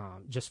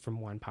 just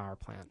from one power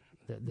plant.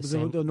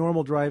 The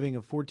normal driving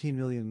of 14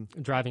 million.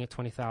 Driving at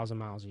 20,000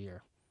 miles a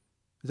year.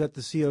 Is that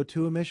the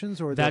CO2 emissions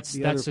or that's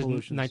the other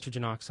pollution?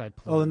 Nitrogen oxide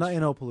Oh, pollution. the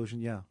NO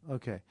pollution, yeah.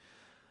 Okay.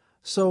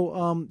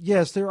 So,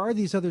 yes, there are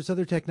these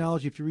other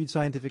technology. If you read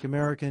Scientific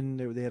American,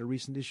 they had a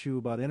recent issue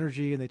about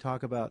energy, and they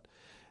talk about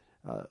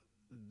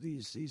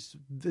these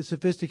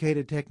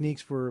sophisticated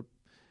techniques for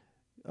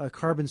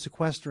carbon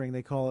sequestering,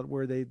 they call it,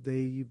 where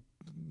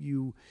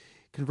you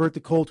convert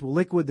the coal to a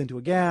liquid, then to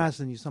a gas,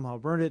 and you somehow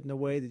burn it in a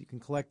way that you can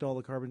collect all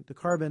the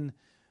carbon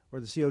or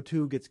the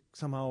CO2 gets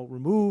somehow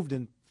removed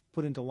and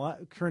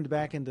turned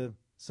back into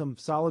some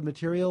solid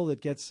material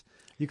that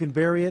you can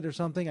bury it or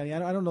something. I mean,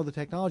 I don't know the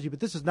technology,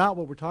 but this is not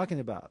what we're talking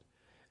about.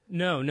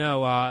 No.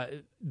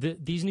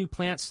 These new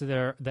plants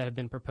that have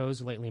been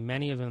proposed lately,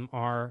 many of them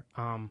are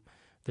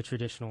the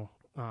traditional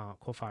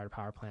coal-fired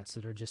power plants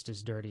that are just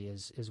as dirty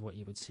as what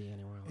you would see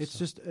anywhere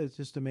else. It's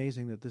just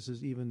amazing that this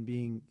is even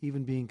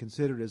being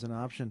considered as an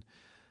option.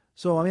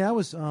 So I mean, I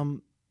was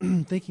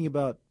thinking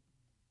about.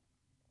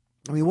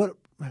 In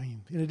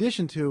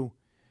addition to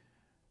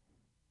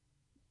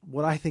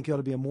what I think ought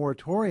to be a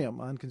moratorium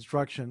on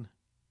construction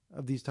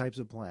of these types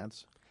of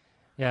plants.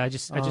 Yeah, I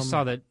just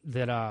saw that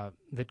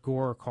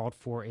Gore called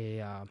for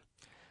a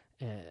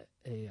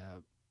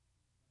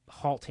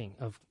halting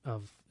of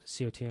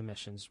CO2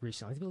 emissions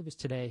recently. I believe it was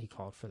today he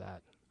called for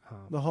that.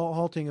 The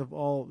halting of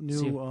all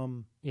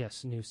new... new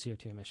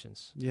CO2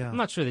 emissions. Yeah. I'm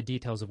not sure the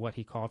details of what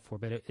he called for,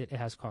 but it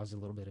has caused a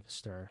little bit of a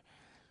stir.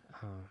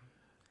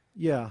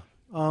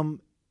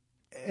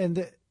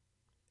 And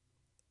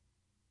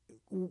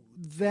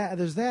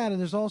there's that, and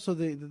there's also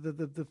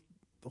the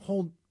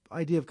whole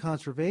idea of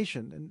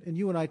conservation. And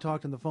you and I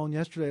talked on the phone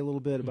yesterday a little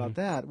bit about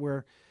that,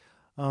 where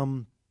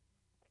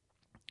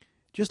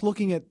just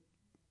looking at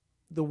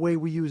the way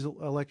we use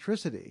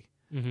electricity,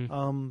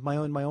 my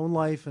own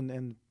life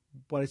and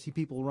what I see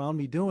people around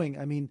me doing,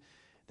 I mean,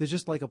 there's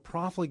just like a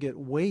profligate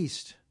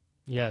waste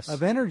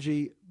of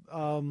energy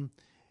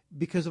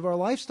because of our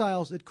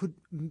lifestyles. That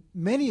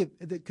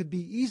could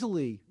be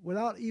easily,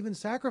 without even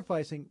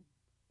sacrificing,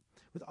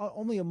 with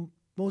only a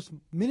most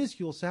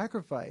minuscule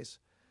sacrifice,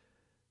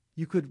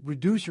 you could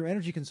reduce your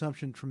energy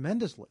consumption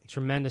tremendously.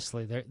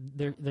 Tremendously.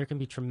 There can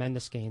be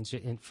tremendous gains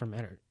from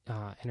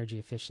energy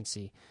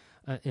efficiency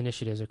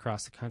initiatives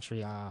across the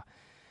country.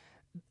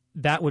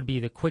 That would be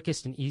the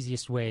quickest and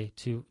easiest way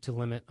to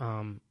limit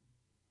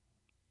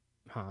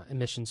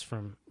emissions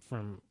from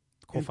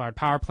coal-fired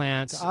power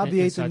plants. To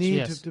obviate the such, need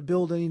yes. to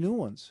build any new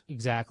ones.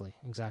 Exactly.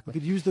 We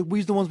could use the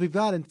ones we've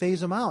got and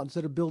phase them out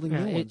instead of building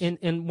new ones.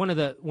 And one of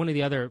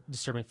the other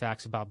disturbing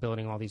facts about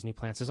building all these new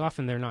plants is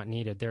often they're not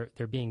needed.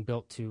 They're being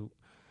built to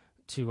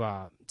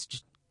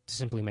just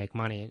simply make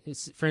money.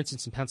 For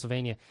instance, in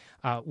Pennsylvania,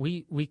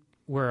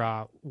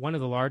 we're one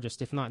of the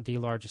largest, if not the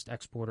largest,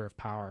 exporter of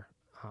power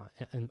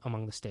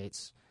among the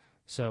states.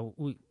 So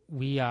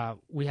we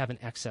have an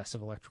excess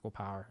of electrical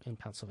power in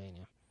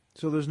Pennsylvania.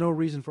 So there's no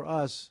reason for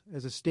us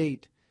as a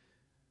state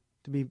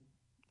to be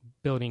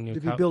building new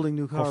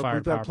power.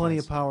 We've got plenty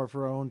plants. of power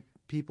for our own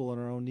people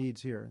and our own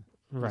needs here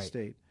in the Right.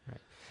 state. Right.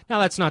 Now,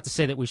 that's not to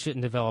say that we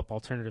shouldn't develop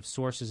alternative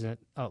sources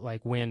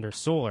like wind or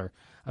solar.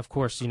 Of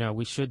course,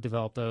 we should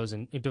develop those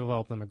and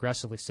develop them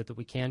aggressively so that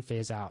we can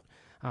phase out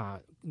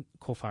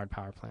coal-fired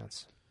power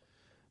plants.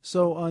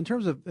 So, in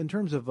terms of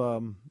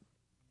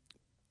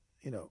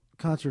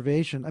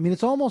conservation, I mean,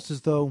 it's almost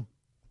as though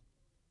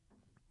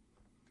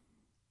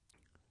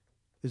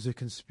there's a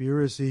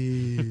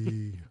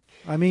conspiracy.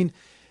 I mean,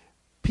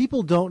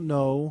 people don't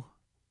know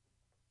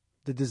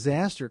the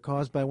disaster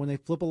caused by when they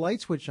flip a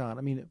light switch on.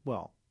 I mean,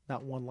 well,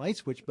 not one light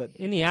switch, but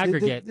in the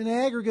aggregate, the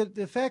aggregate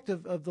effect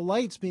of the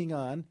lights being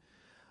on, and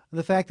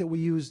the fact that we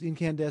use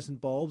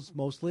incandescent bulbs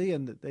mostly,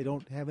 and that they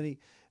don't have any.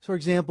 For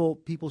example,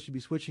 people should be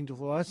switching to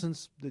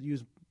fluorescents that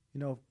use,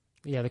 the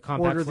compact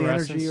quarter of the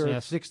energy or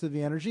yes. sixth of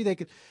the energy. We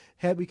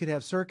could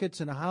have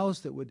circuits in a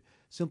house that would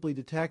simply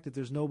detect if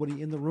there's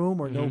nobody in the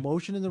room or no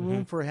motion in the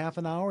room for half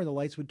an hour, and the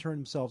lights would turn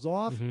themselves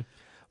off.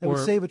 That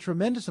would save a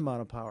tremendous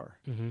amount of power.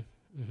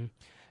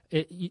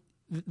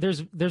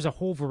 There's a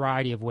whole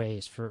variety of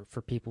ways for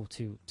people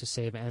to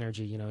save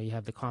energy. You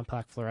have the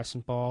compact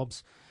fluorescent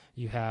bulbs.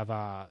 You have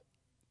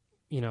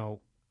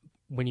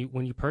when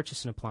you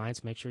purchase an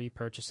appliance, make sure you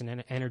purchase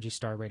an Energy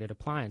Star rated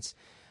appliance.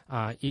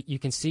 You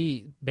can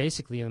see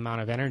basically the amount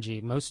of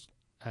energy.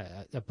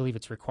 I believe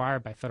it's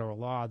required by federal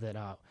law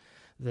that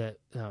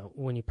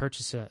when you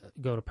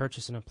go to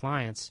purchase an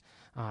appliance,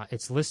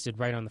 it's listed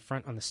right on the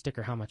front on the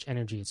sticker how much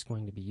energy it's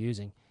going to be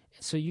using.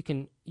 So you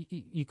can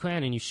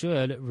and you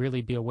should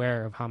really be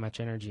aware of how much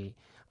energy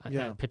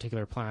a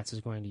particular appliance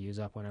is going to use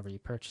up whenever you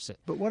purchase it.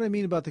 But what I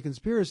mean about the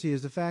conspiracy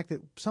is the fact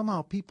that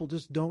somehow people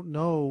just don't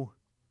know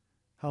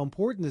how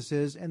important this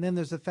is, and then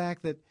there's the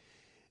fact that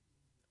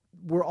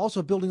we're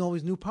also building all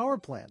these new power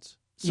plants.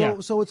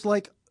 So it's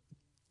like,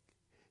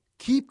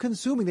 keep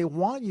consuming. They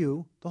want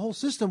you. The whole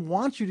system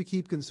wants you to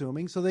keep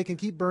consuming, so they can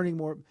keep burning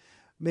more,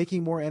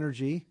 making more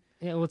energy.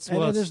 Yeah,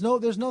 there's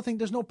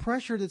no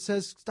pressure that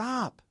says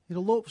stop.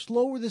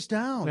 Slow this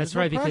down. That's there's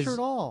right. No pressure because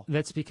at all.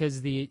 That's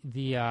because the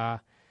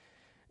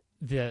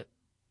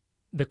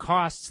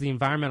costs, the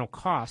environmental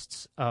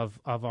costs of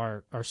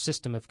our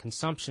system of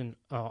consumption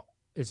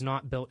is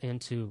not built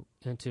into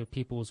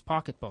people's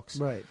pocketbooks.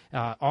 Right.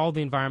 All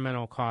the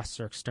environmental costs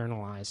are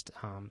externalized.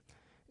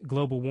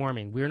 Global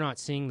warming, we're not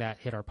seeing that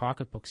hit our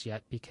pocketbooks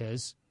yet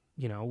because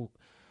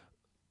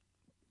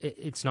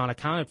it's not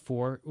accounted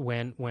for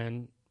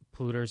when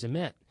polluters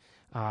emit.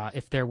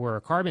 If there were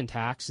a carbon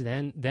tax,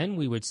 then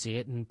we would see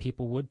it, and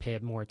people would pay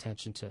more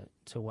attention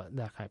to what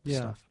that type of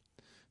stuff.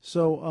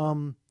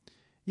 So,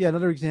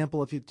 another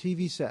example, if you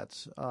TV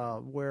sets,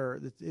 where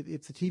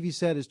if the TV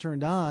set is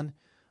turned on,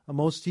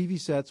 most TV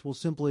sets will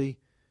simply,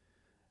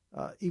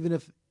 even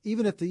if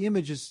the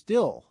image is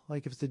still,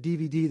 like if it's a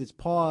DVD that's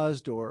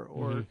paused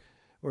or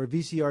a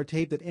VCR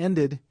tape that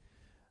ended,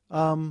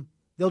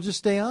 they'll just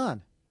stay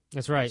on.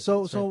 That's right.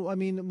 So I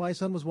mean, my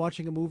son was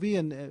watching a movie,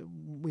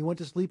 and we went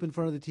to sleep in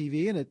front of the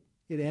TV, and it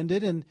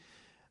ended, and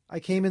I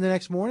came in the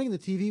next morning, and the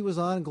TV was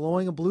on,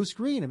 glowing a blue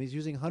screen. I mean, he's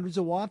using hundreds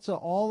of watts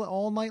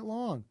all night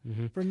long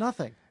for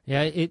nothing.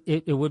 Yeah,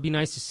 it would be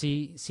nice to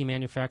see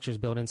manufacturers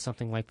build in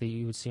something like that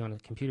you would see on a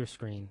computer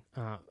screen,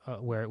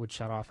 where it would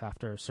shut off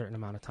after a certain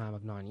amount of time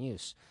of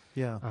non-use.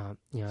 Yeah.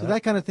 So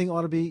that kind of thing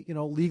ought to be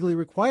legally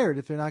required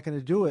if they're not going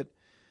to do it.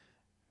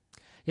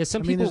 Yeah,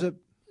 some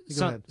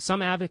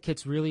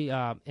advocates really,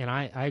 and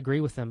I agree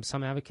with them,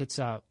 some advocates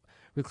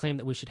reclaim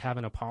that we should have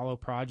an Apollo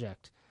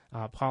project,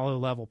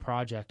 Apollo-level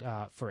project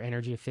for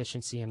energy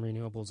efficiency and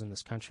renewables in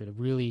this country. To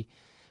really,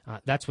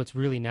 that's what's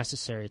really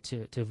necessary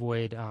to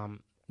avoid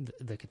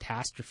the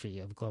catastrophe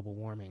of global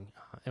warming.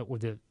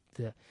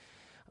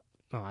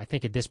 I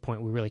think at this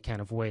point we really can't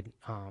avoid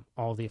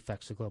all the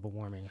effects of global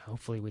warming.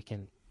 Hopefully we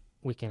can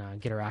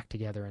get our act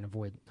together and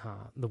avoid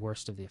the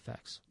worst of the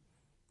effects.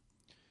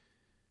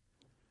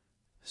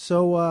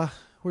 So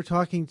we're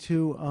talking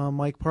to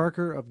Mike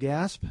Parker of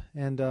GASP,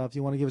 and if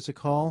you want to give us a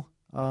call,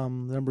 the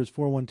number is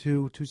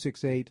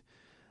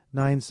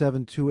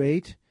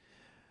 412-268-9728.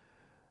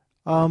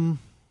 I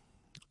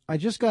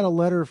just got a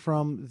letter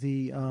from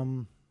the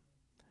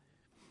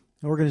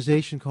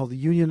organization called the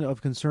Union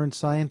of Concerned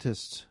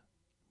Scientists,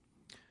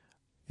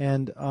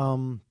 and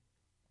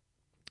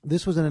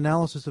this was an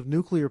analysis of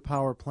nuclear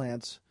power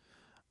plants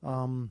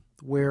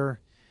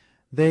where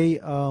they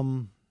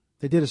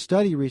did a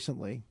study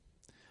recently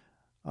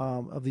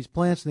of these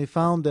plants, and they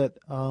found that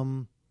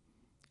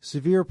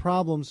Severe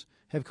problems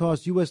have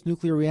caused U.S.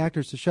 nuclear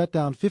reactors to shut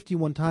down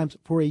 51 times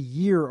for a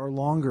year or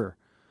longer.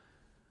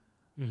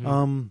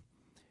 Mm-hmm.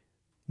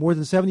 More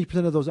than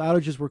 70% of those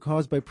outages were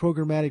caused by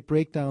programmatic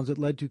breakdowns that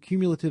led to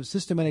cumulative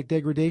systematic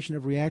degradation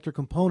of reactor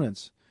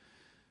components.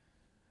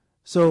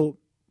 So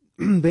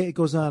it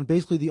goes on.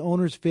 Basically, the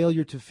owner's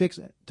failure to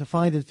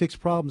find and fix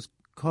problems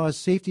caused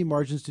safety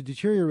margins to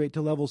deteriorate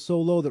to levels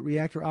so low that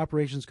reactor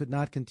operations could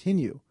not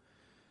continue.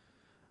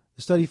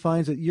 The study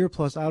finds that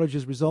year-plus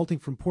outages resulting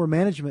from poor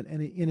management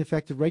and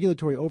ineffective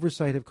regulatory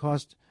oversight have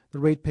cost the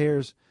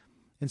ratepayers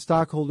and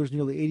stockholders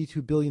nearly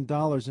 $82 billion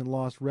in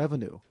lost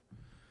revenue.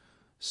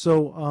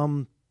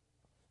 So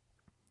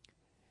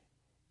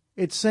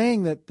it's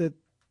saying that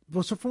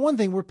well, so for one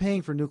thing, we're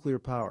paying for nuclear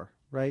power,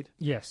 right?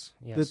 Yes.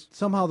 That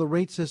somehow the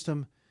rate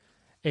system...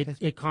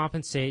 It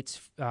compensates...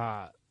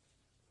 the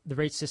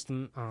rate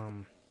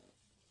system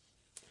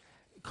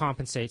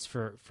compensates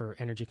for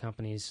energy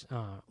companies'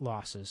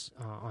 losses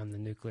on the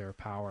nuclear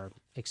power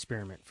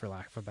experiment, for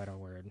lack of a better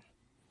word.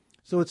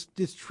 So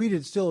it's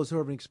treated still as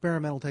sort of an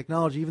experimental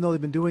technology, even though they've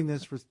been doing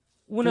this for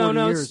 40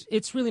 years.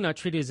 It's really not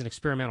treated as an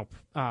experimental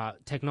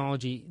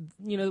technology.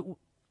 You know,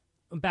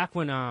 back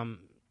when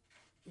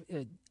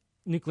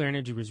nuclear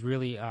energy was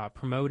really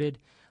promoted,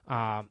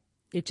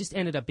 it just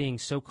ended up being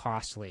so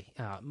costly,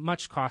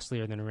 much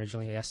costlier than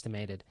originally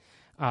estimated.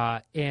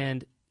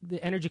 And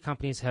the energy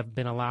companies have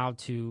been allowed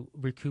to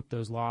recoup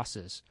those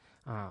losses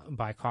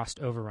by cost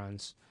overrun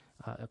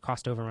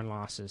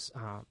losses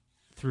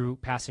through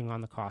passing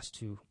on the cost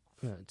to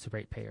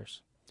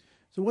ratepayers.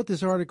 So what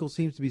this article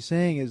seems to be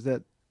saying is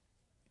that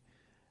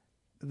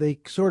they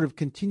sort of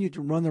continued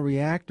to run the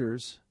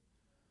reactors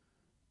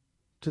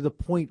to the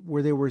point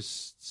where they were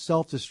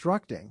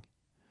self-destructing.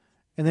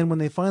 And then when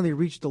they finally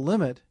reached the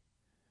limit,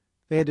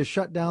 they had to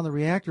shut down the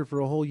reactor for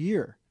a whole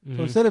year. Mm-hmm.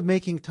 So instead of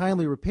making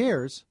timely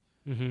repairs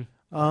and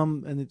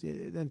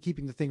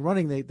keeping the thing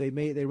running, they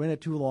ran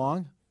it too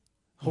long,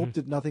 hoped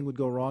that nothing would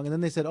go wrong, and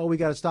then they said, "Oh, we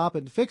got to stop it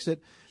and fix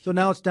it." So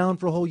now it's down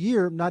for a whole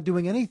year, not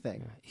doing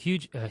anything.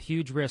 A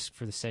huge risk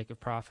for the sake of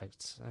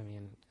profits. I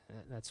mean,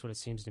 that's what it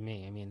seems to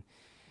me. I mean,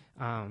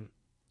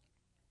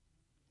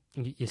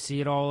 you see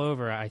it all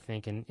over, I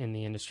think, in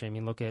the industry. I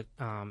mean, look at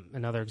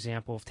another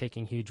example of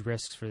taking huge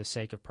risks for the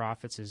sake of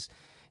profits is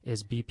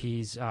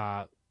BP's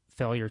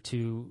failure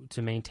to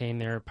maintain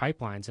their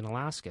pipelines in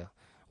Alaska,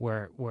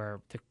 where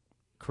the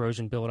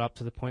corrosion built up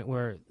to the point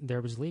where there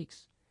was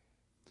leaks.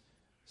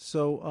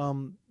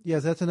 So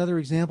yes, that's another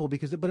example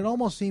but it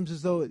almost seems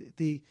as though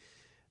the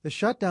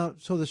shutdown.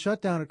 So the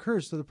shutdown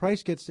occurs, so the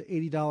price gets to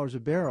 $80 a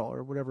barrel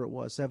or whatever it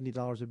was,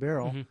 $70 a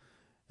barrel,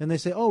 and they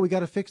say, "Oh, we got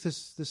to fix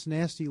this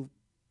nasty."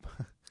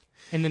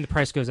 And then the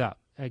price goes up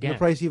again. And the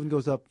price even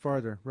goes up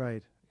farther,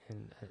 right?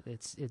 And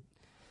it's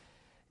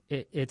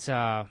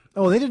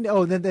Oh, they didn't.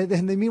 Oh,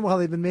 then meanwhile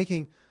they've been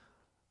making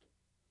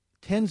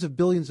tens of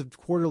billions of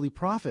quarterly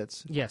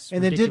profits. Yes,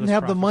 and they didn't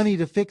have the money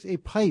to fix a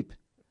pipe.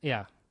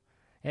 Yeah,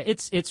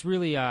 it's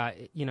really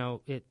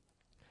it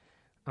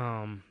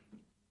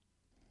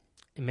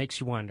makes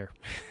you wonder,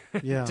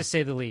 yeah, to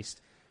say the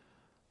least.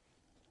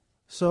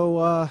 So,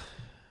 are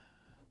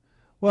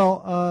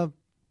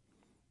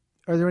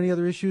there any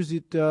other issues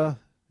that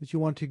you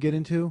want to get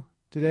into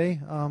today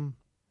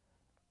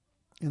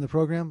in the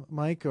program,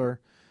 Mike, or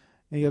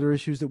any other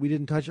issues that we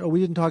didn't touch? Oh, we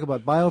didn't talk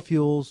about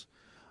biofuels.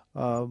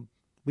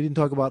 We didn't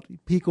talk about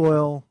peak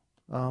oil.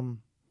 Well,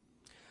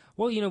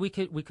 we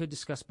could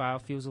discuss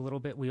biofuels a little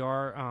bit. We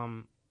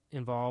are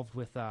involved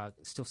with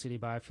Steel City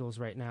Biofuels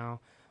right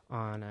now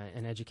on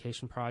an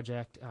education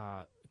project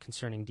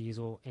concerning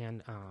diesel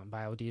and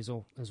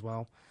biodiesel as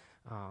well.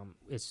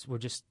 We're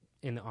just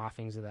in the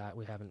offings of that.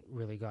 We haven't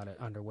really got it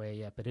underway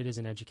yet, but it is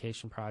an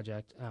education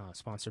project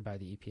sponsored by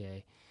the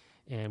EPA,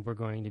 and we're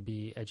going to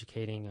be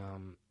educating,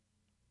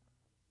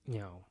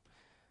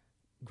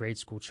 grade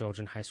school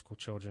children, high school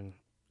children,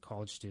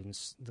 college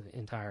students, the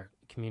entire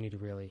community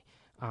really,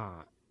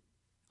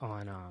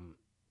 on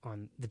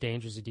the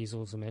dangers of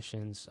diesel's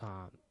emissions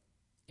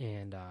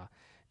and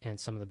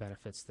some of the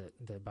benefits that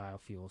the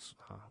biofuels.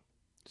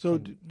 So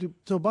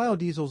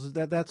biodiesels,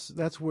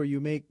 that's where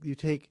you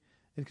take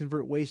and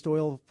convert waste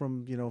oil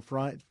from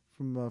fry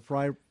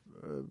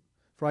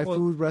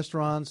food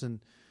restaurants and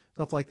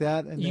stuff like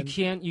that. And you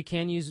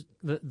can use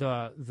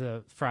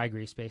the fry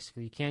grease,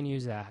 basically. You can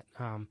use that.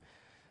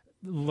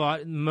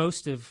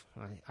 Most of,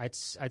 I'd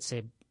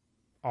say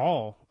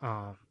all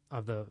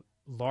of the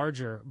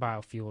larger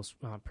biofuels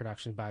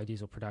production,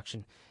 biodiesel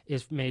production,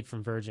 is made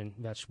from virgin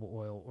vegetable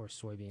oil or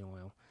soybean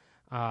oil.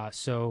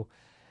 So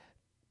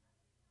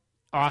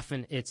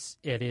often it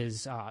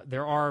is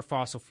there are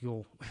fossil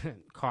fuel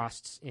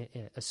costs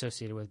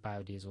associated with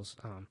biodiesels.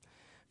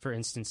 For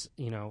instance,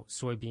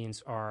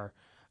 soybeans are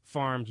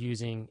farmed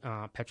using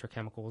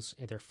petrochemicals.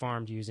 They're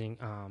farmed using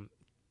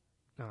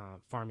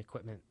farm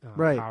equipment,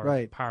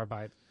 powered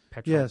by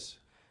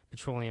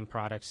petroleum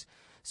products.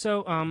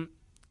 So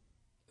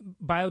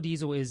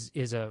biodiesel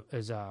is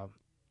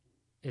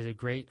a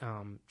great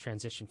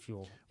transition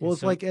fuel. Well,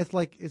 is it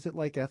like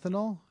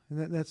ethanol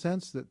in that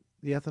sense, that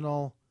the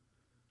ethanol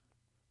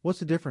What's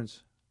the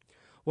difference?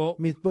 Well,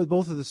 I mean,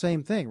 both are the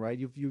same thing, right?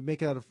 You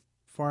make it out of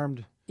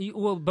farmed.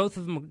 Well, both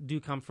of them do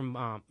come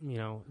from,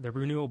 they're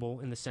renewable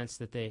in the sense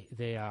that they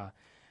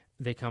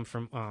come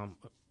from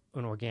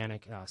an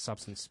organic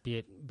substance,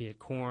 be it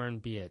corn,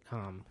 be it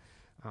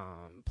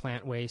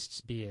plant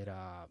wastes, be it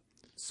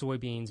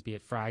soybeans, be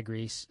it fry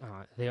grease.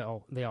 They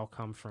all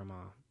come from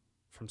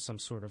some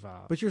sort of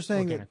But you're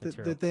saying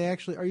that they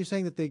actually, are you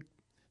saying that the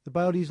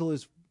biodiesel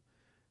is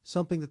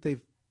something that they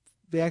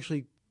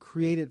actually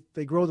created?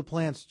 They grow the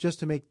plants just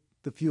to make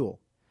the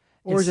fuel.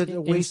 Or is it a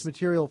waste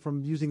material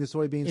from using the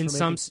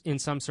soybeans? In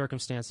some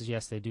circumstances,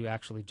 yes, they do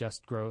actually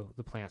just grow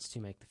the plants to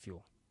make the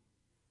fuel.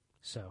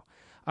 So,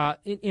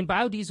 in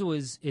biodiesel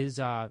is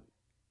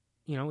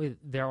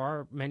there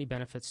are many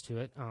benefits to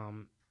it.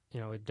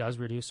 It does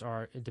reduce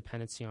our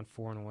dependency on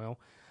foreign oil.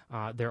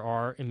 There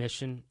are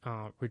emission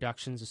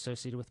reductions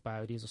associated with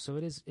biodiesel, so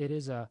it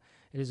is a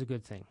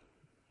good thing.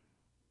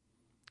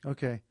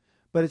 Okay,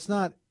 but it's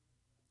not.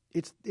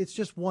 It's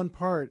just one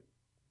part.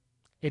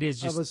 It is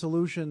just of a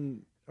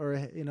solution. Or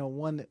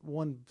one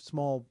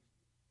small,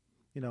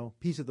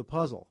 piece of the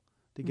puzzle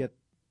to get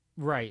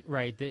right.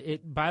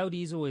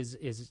 Biodiesel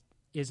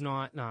is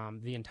not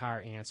the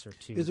entire answer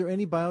to. Is there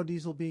any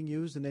biodiesel being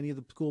used in any of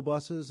the school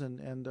buses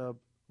and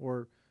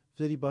or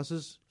city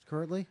buses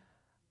currently?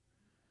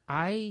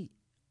 I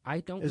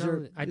don't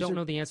know. I don't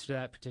know the answer to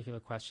that particular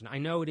question. I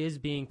know it is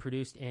being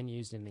produced and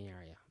used in the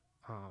area,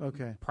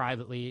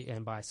 privately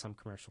and by some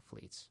commercial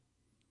fleets.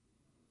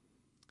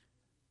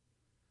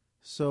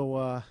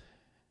 So.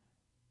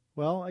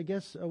 Well, I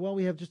guess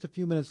we have just a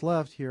few minutes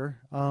left here.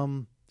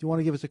 If you want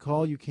to give us a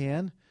call, you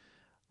can.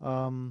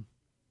 I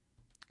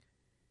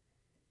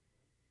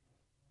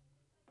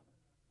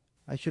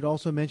should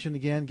also mention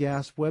again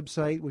GASP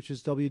website, which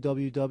is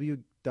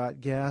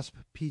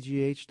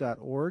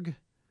www.gaspgh.org.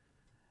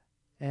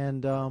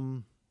 And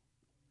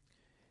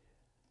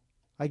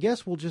I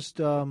guess we'll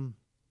just I'll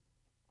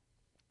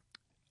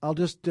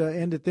just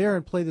end it there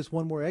and play this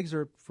one more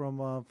excerpt from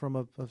a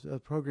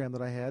program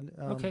that I had.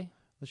 Okay.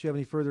 Unless you have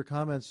any further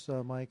comments,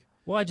 Mike.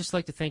 Well, I'd just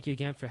like to thank you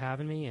again for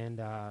having me, and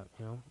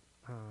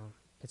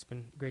it's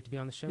been great to be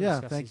on the show.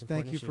 Yeah, thank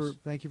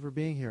you for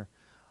being here.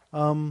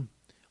 Why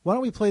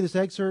don't we play this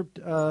excerpt?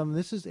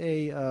 This is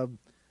a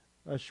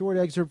short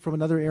excerpt from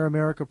another Air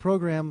America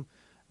program.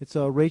 It's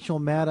Rachel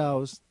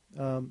Maddow's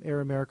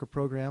Air America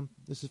program.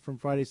 This is from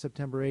Friday,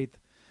 September 8th.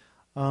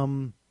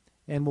 And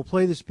we'll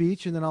play the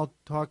speech, and then I'll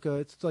talk.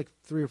 It's like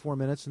 3 or 4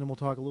 minutes, and then we'll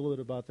talk a little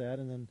bit about that,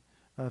 and then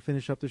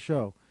finish up the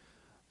show.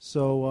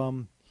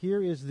 So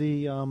here is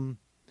the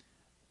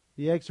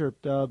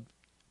excerpt.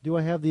 Do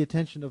I have the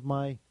attention of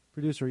my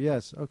producer?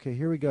 Yes. Okay,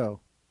 here we go.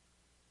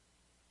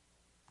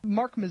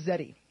 Mark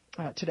Mazzetti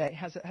today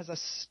has a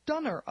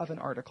stunner of an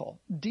article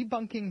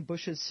debunking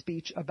Bush's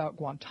speech about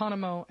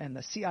Guantanamo and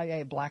the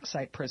CIA black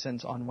site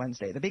prisons on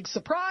Wednesday. The big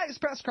surprise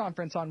press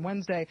conference on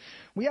Wednesday.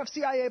 We have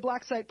CIA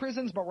black site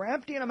prisons, but we're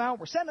emptying them out.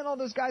 We're sending all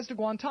those guys to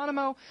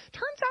Guantanamo.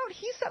 Turns out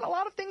he said a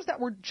lot of things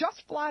that were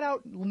just flat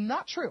out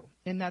not true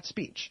in that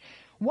speech.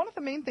 One of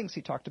the main things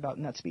he talked about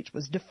in that speech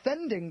was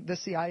defending the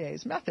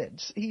CIA's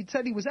methods. He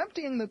said he was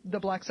emptying the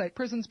black site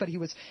prisons, but he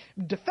was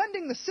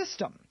defending the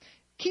system,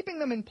 keeping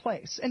them in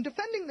place, and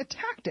defending the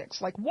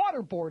tactics like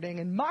waterboarding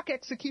and mock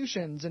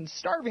executions and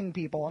starving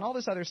people and all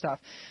this other stuff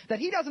that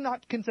he does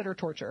not consider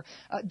torture,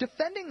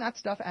 defending that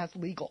stuff as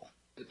legal.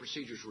 The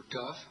procedures were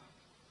tough,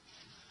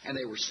 and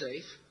they were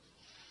safe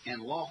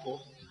and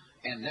lawful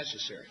and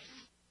necessary.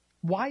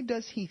 Why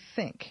does he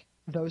think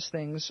those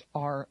things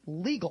are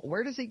legal?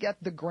 Where does he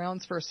get the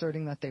grounds for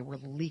asserting that they were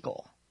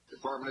legal? The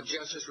Department of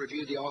Justice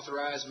reviewed the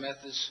authorized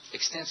methods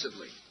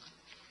extensively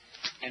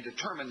and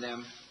determined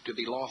them to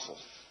be lawful.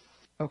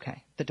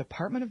 Okay, the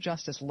Department of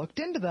Justice looked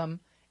into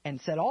them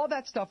and said all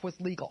that stuff was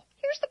legal.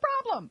 Here's the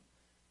problem.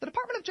 The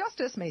Department of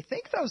Justice may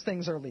think those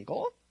things are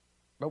legal,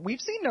 but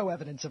we've seen no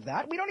evidence of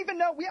that. We don't even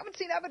know. We haven't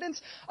seen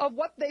evidence of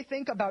what they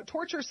think about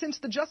torture since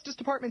the Justice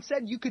Department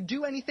said you could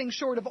do anything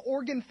short of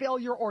organ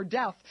failure or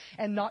death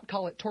and not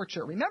call it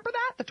torture. Remember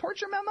that? The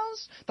torture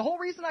memos? The whole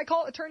reason I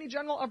call Attorney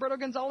General Alberto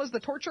Gonzales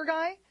the torture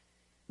guy?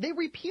 They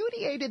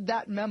repudiated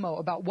that memo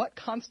about what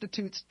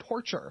constitutes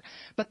torture,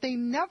 but they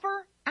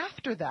never,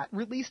 after that,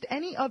 released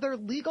any other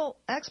legal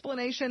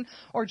explanation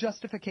or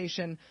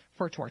justification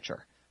for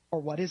torture,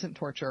 or what isn't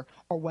torture,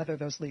 or whether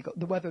those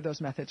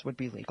methods would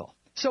be legal.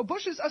 So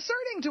Bush is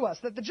asserting to us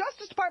that the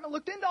Justice Department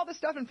looked into all this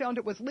stuff and found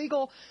it was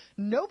legal.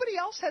 Nobody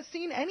else has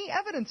seen any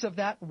evidence of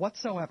that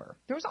whatsoever.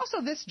 There was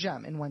also this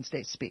gem in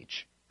Wednesday's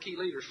speech. Key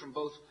leaders from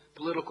both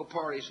political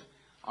parties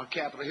on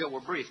Capitol Hill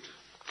were briefed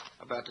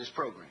about this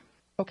program.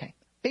 Okay.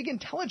 Big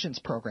intelligence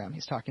program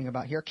he's talking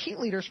about here. Key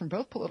leaders from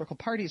both political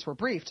parties were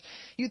briefed.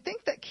 You'd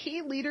think that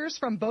key leaders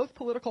from both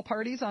political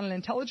parties on an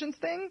intelligence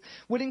thing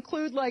would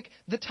include, like,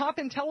 the top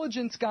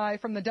intelligence guy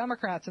from the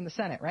Democrats in the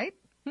Senate, right?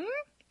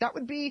 That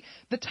would be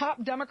the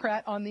top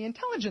Democrat on the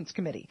Intelligence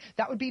Committee.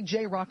 That would be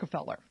Jay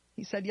Rockefeller.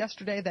 He said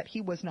yesterday that he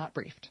was not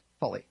briefed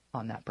fully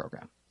on that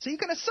program. So you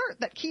can assert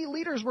that key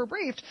leaders were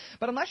briefed,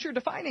 but unless you're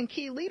defining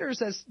key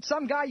leaders as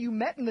some guy you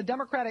met in the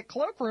Democratic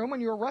cloakroom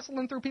when you were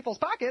rustling through people's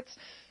pockets,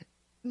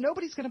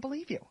 nobody's going to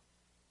believe you.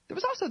 There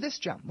was also this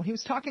gem when he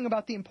was talking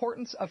about the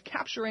importance of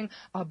capturing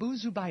Abu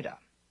Zubaydah.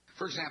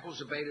 For example,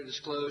 Zubaydah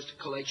disclosed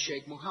Khalid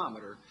Sheikh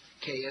Mohammed, or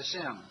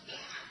KSM,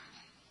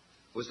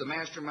 was the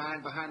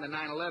mastermind behind the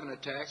 9/11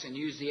 attacks and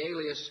used the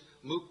alias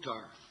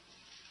Mukhtar.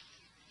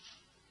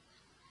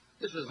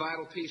 This was a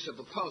vital piece of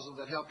the puzzle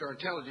that helped our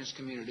intelligence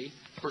community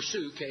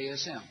pursue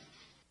KSM.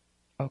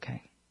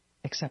 Okay,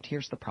 except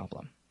here's the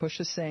problem.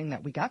 Bush is saying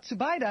that we got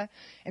Zubaydah,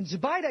 and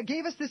Zubaydah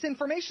gave us this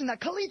information that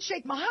Khalid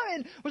Sheikh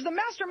Mohammed was the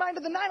mastermind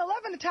of the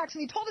 9/11 attacks,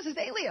 and he told us his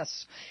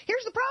alias.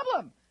 Here's the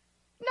problem.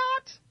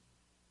 Not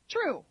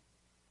true.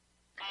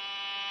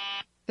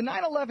 The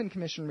 9/11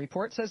 Commission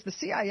report says the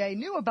CIA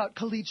knew about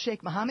Khalid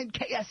Sheikh Mohammed,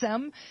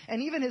 KSM,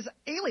 and even his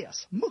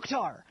alias,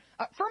 Mukhtar,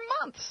 for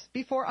months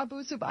before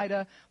Abu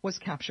Zubaydah was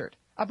captured.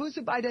 Abu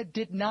Zubaydah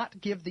did not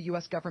give the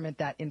U.S. government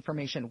that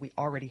information. We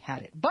already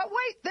had it. But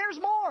wait, there's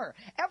more.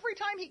 Every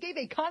time he gave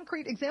a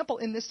concrete example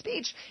in this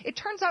speech, it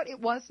turns out it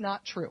was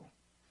not true.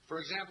 For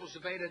example,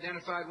 Zubaydah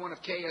identified one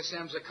of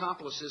KSM's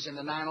accomplices in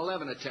the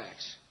 9/11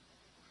 attacks,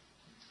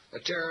 a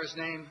terrorist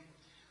named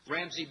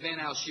Ramzi bin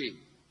al-Shibh.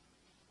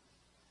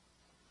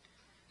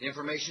 The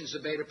information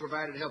Zubaydah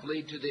provided helped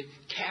lead to the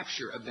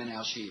capture of bin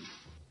al-Shibh.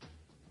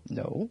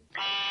 No,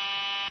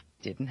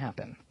 didn't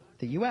happen.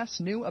 The U.S.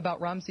 knew about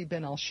Ramzi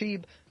bin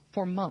al-Shibh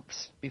for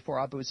months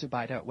before Abu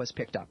Zubaydah was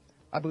picked up.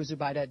 Abu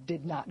Zubaydah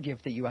did not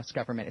give the U.S.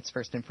 government its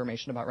first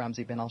information about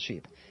Ramzi bin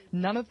al-Shibh.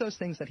 None of those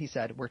things that he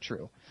said were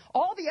true.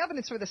 All the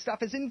evidence for this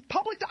stuff is in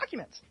public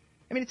documents.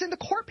 I mean, it's in the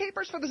court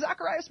papers for the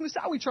Zacarias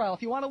Moussaoui trial.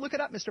 If you want to look it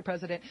up, Mr.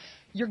 President,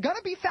 you're going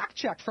to be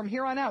fact-checked from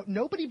here on out.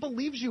 Nobody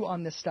believes you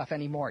on this stuff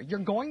anymore. You're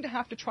going to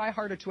have to try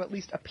harder to at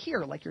least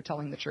appear like you're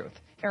telling the truth.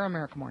 Air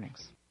America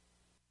Mornings.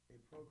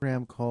 A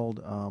program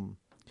called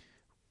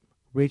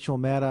Rachel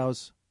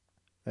Maddow's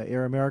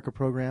Air America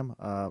program,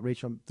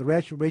 the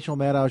Rachel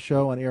Maddow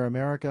Show on Air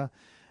America,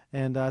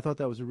 and I thought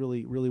that was a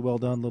really, really well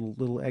done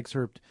little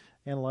excerpt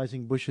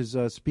analyzing Bush's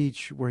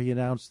speech where he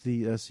announced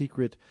the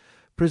secret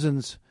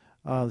prisons,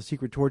 the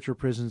secret torture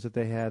prisons that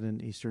they had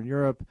in Eastern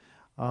Europe,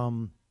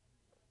 and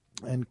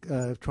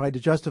tried to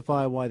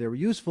justify why they were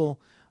useful,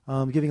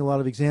 giving a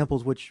lot of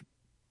examples which,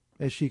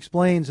 as she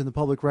explains in the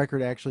public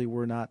record, actually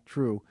were not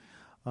true,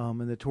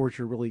 and the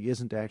torture really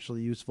isn't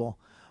actually useful.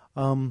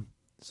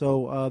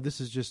 So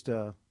this is just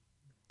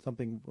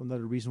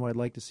another reason why I'd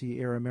like to see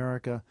Air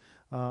America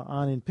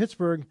on in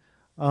Pittsburgh.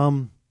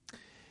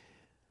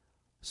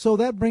 So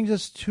that brings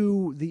us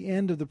to the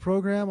end of the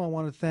program. I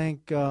want to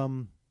thank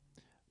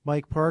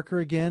Mike Parker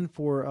again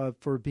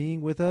for being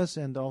with us,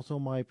 and also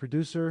my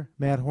producer,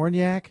 Matt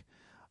Horniak.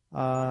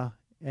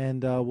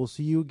 And we'll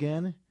see you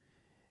again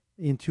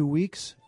in 2 weeks.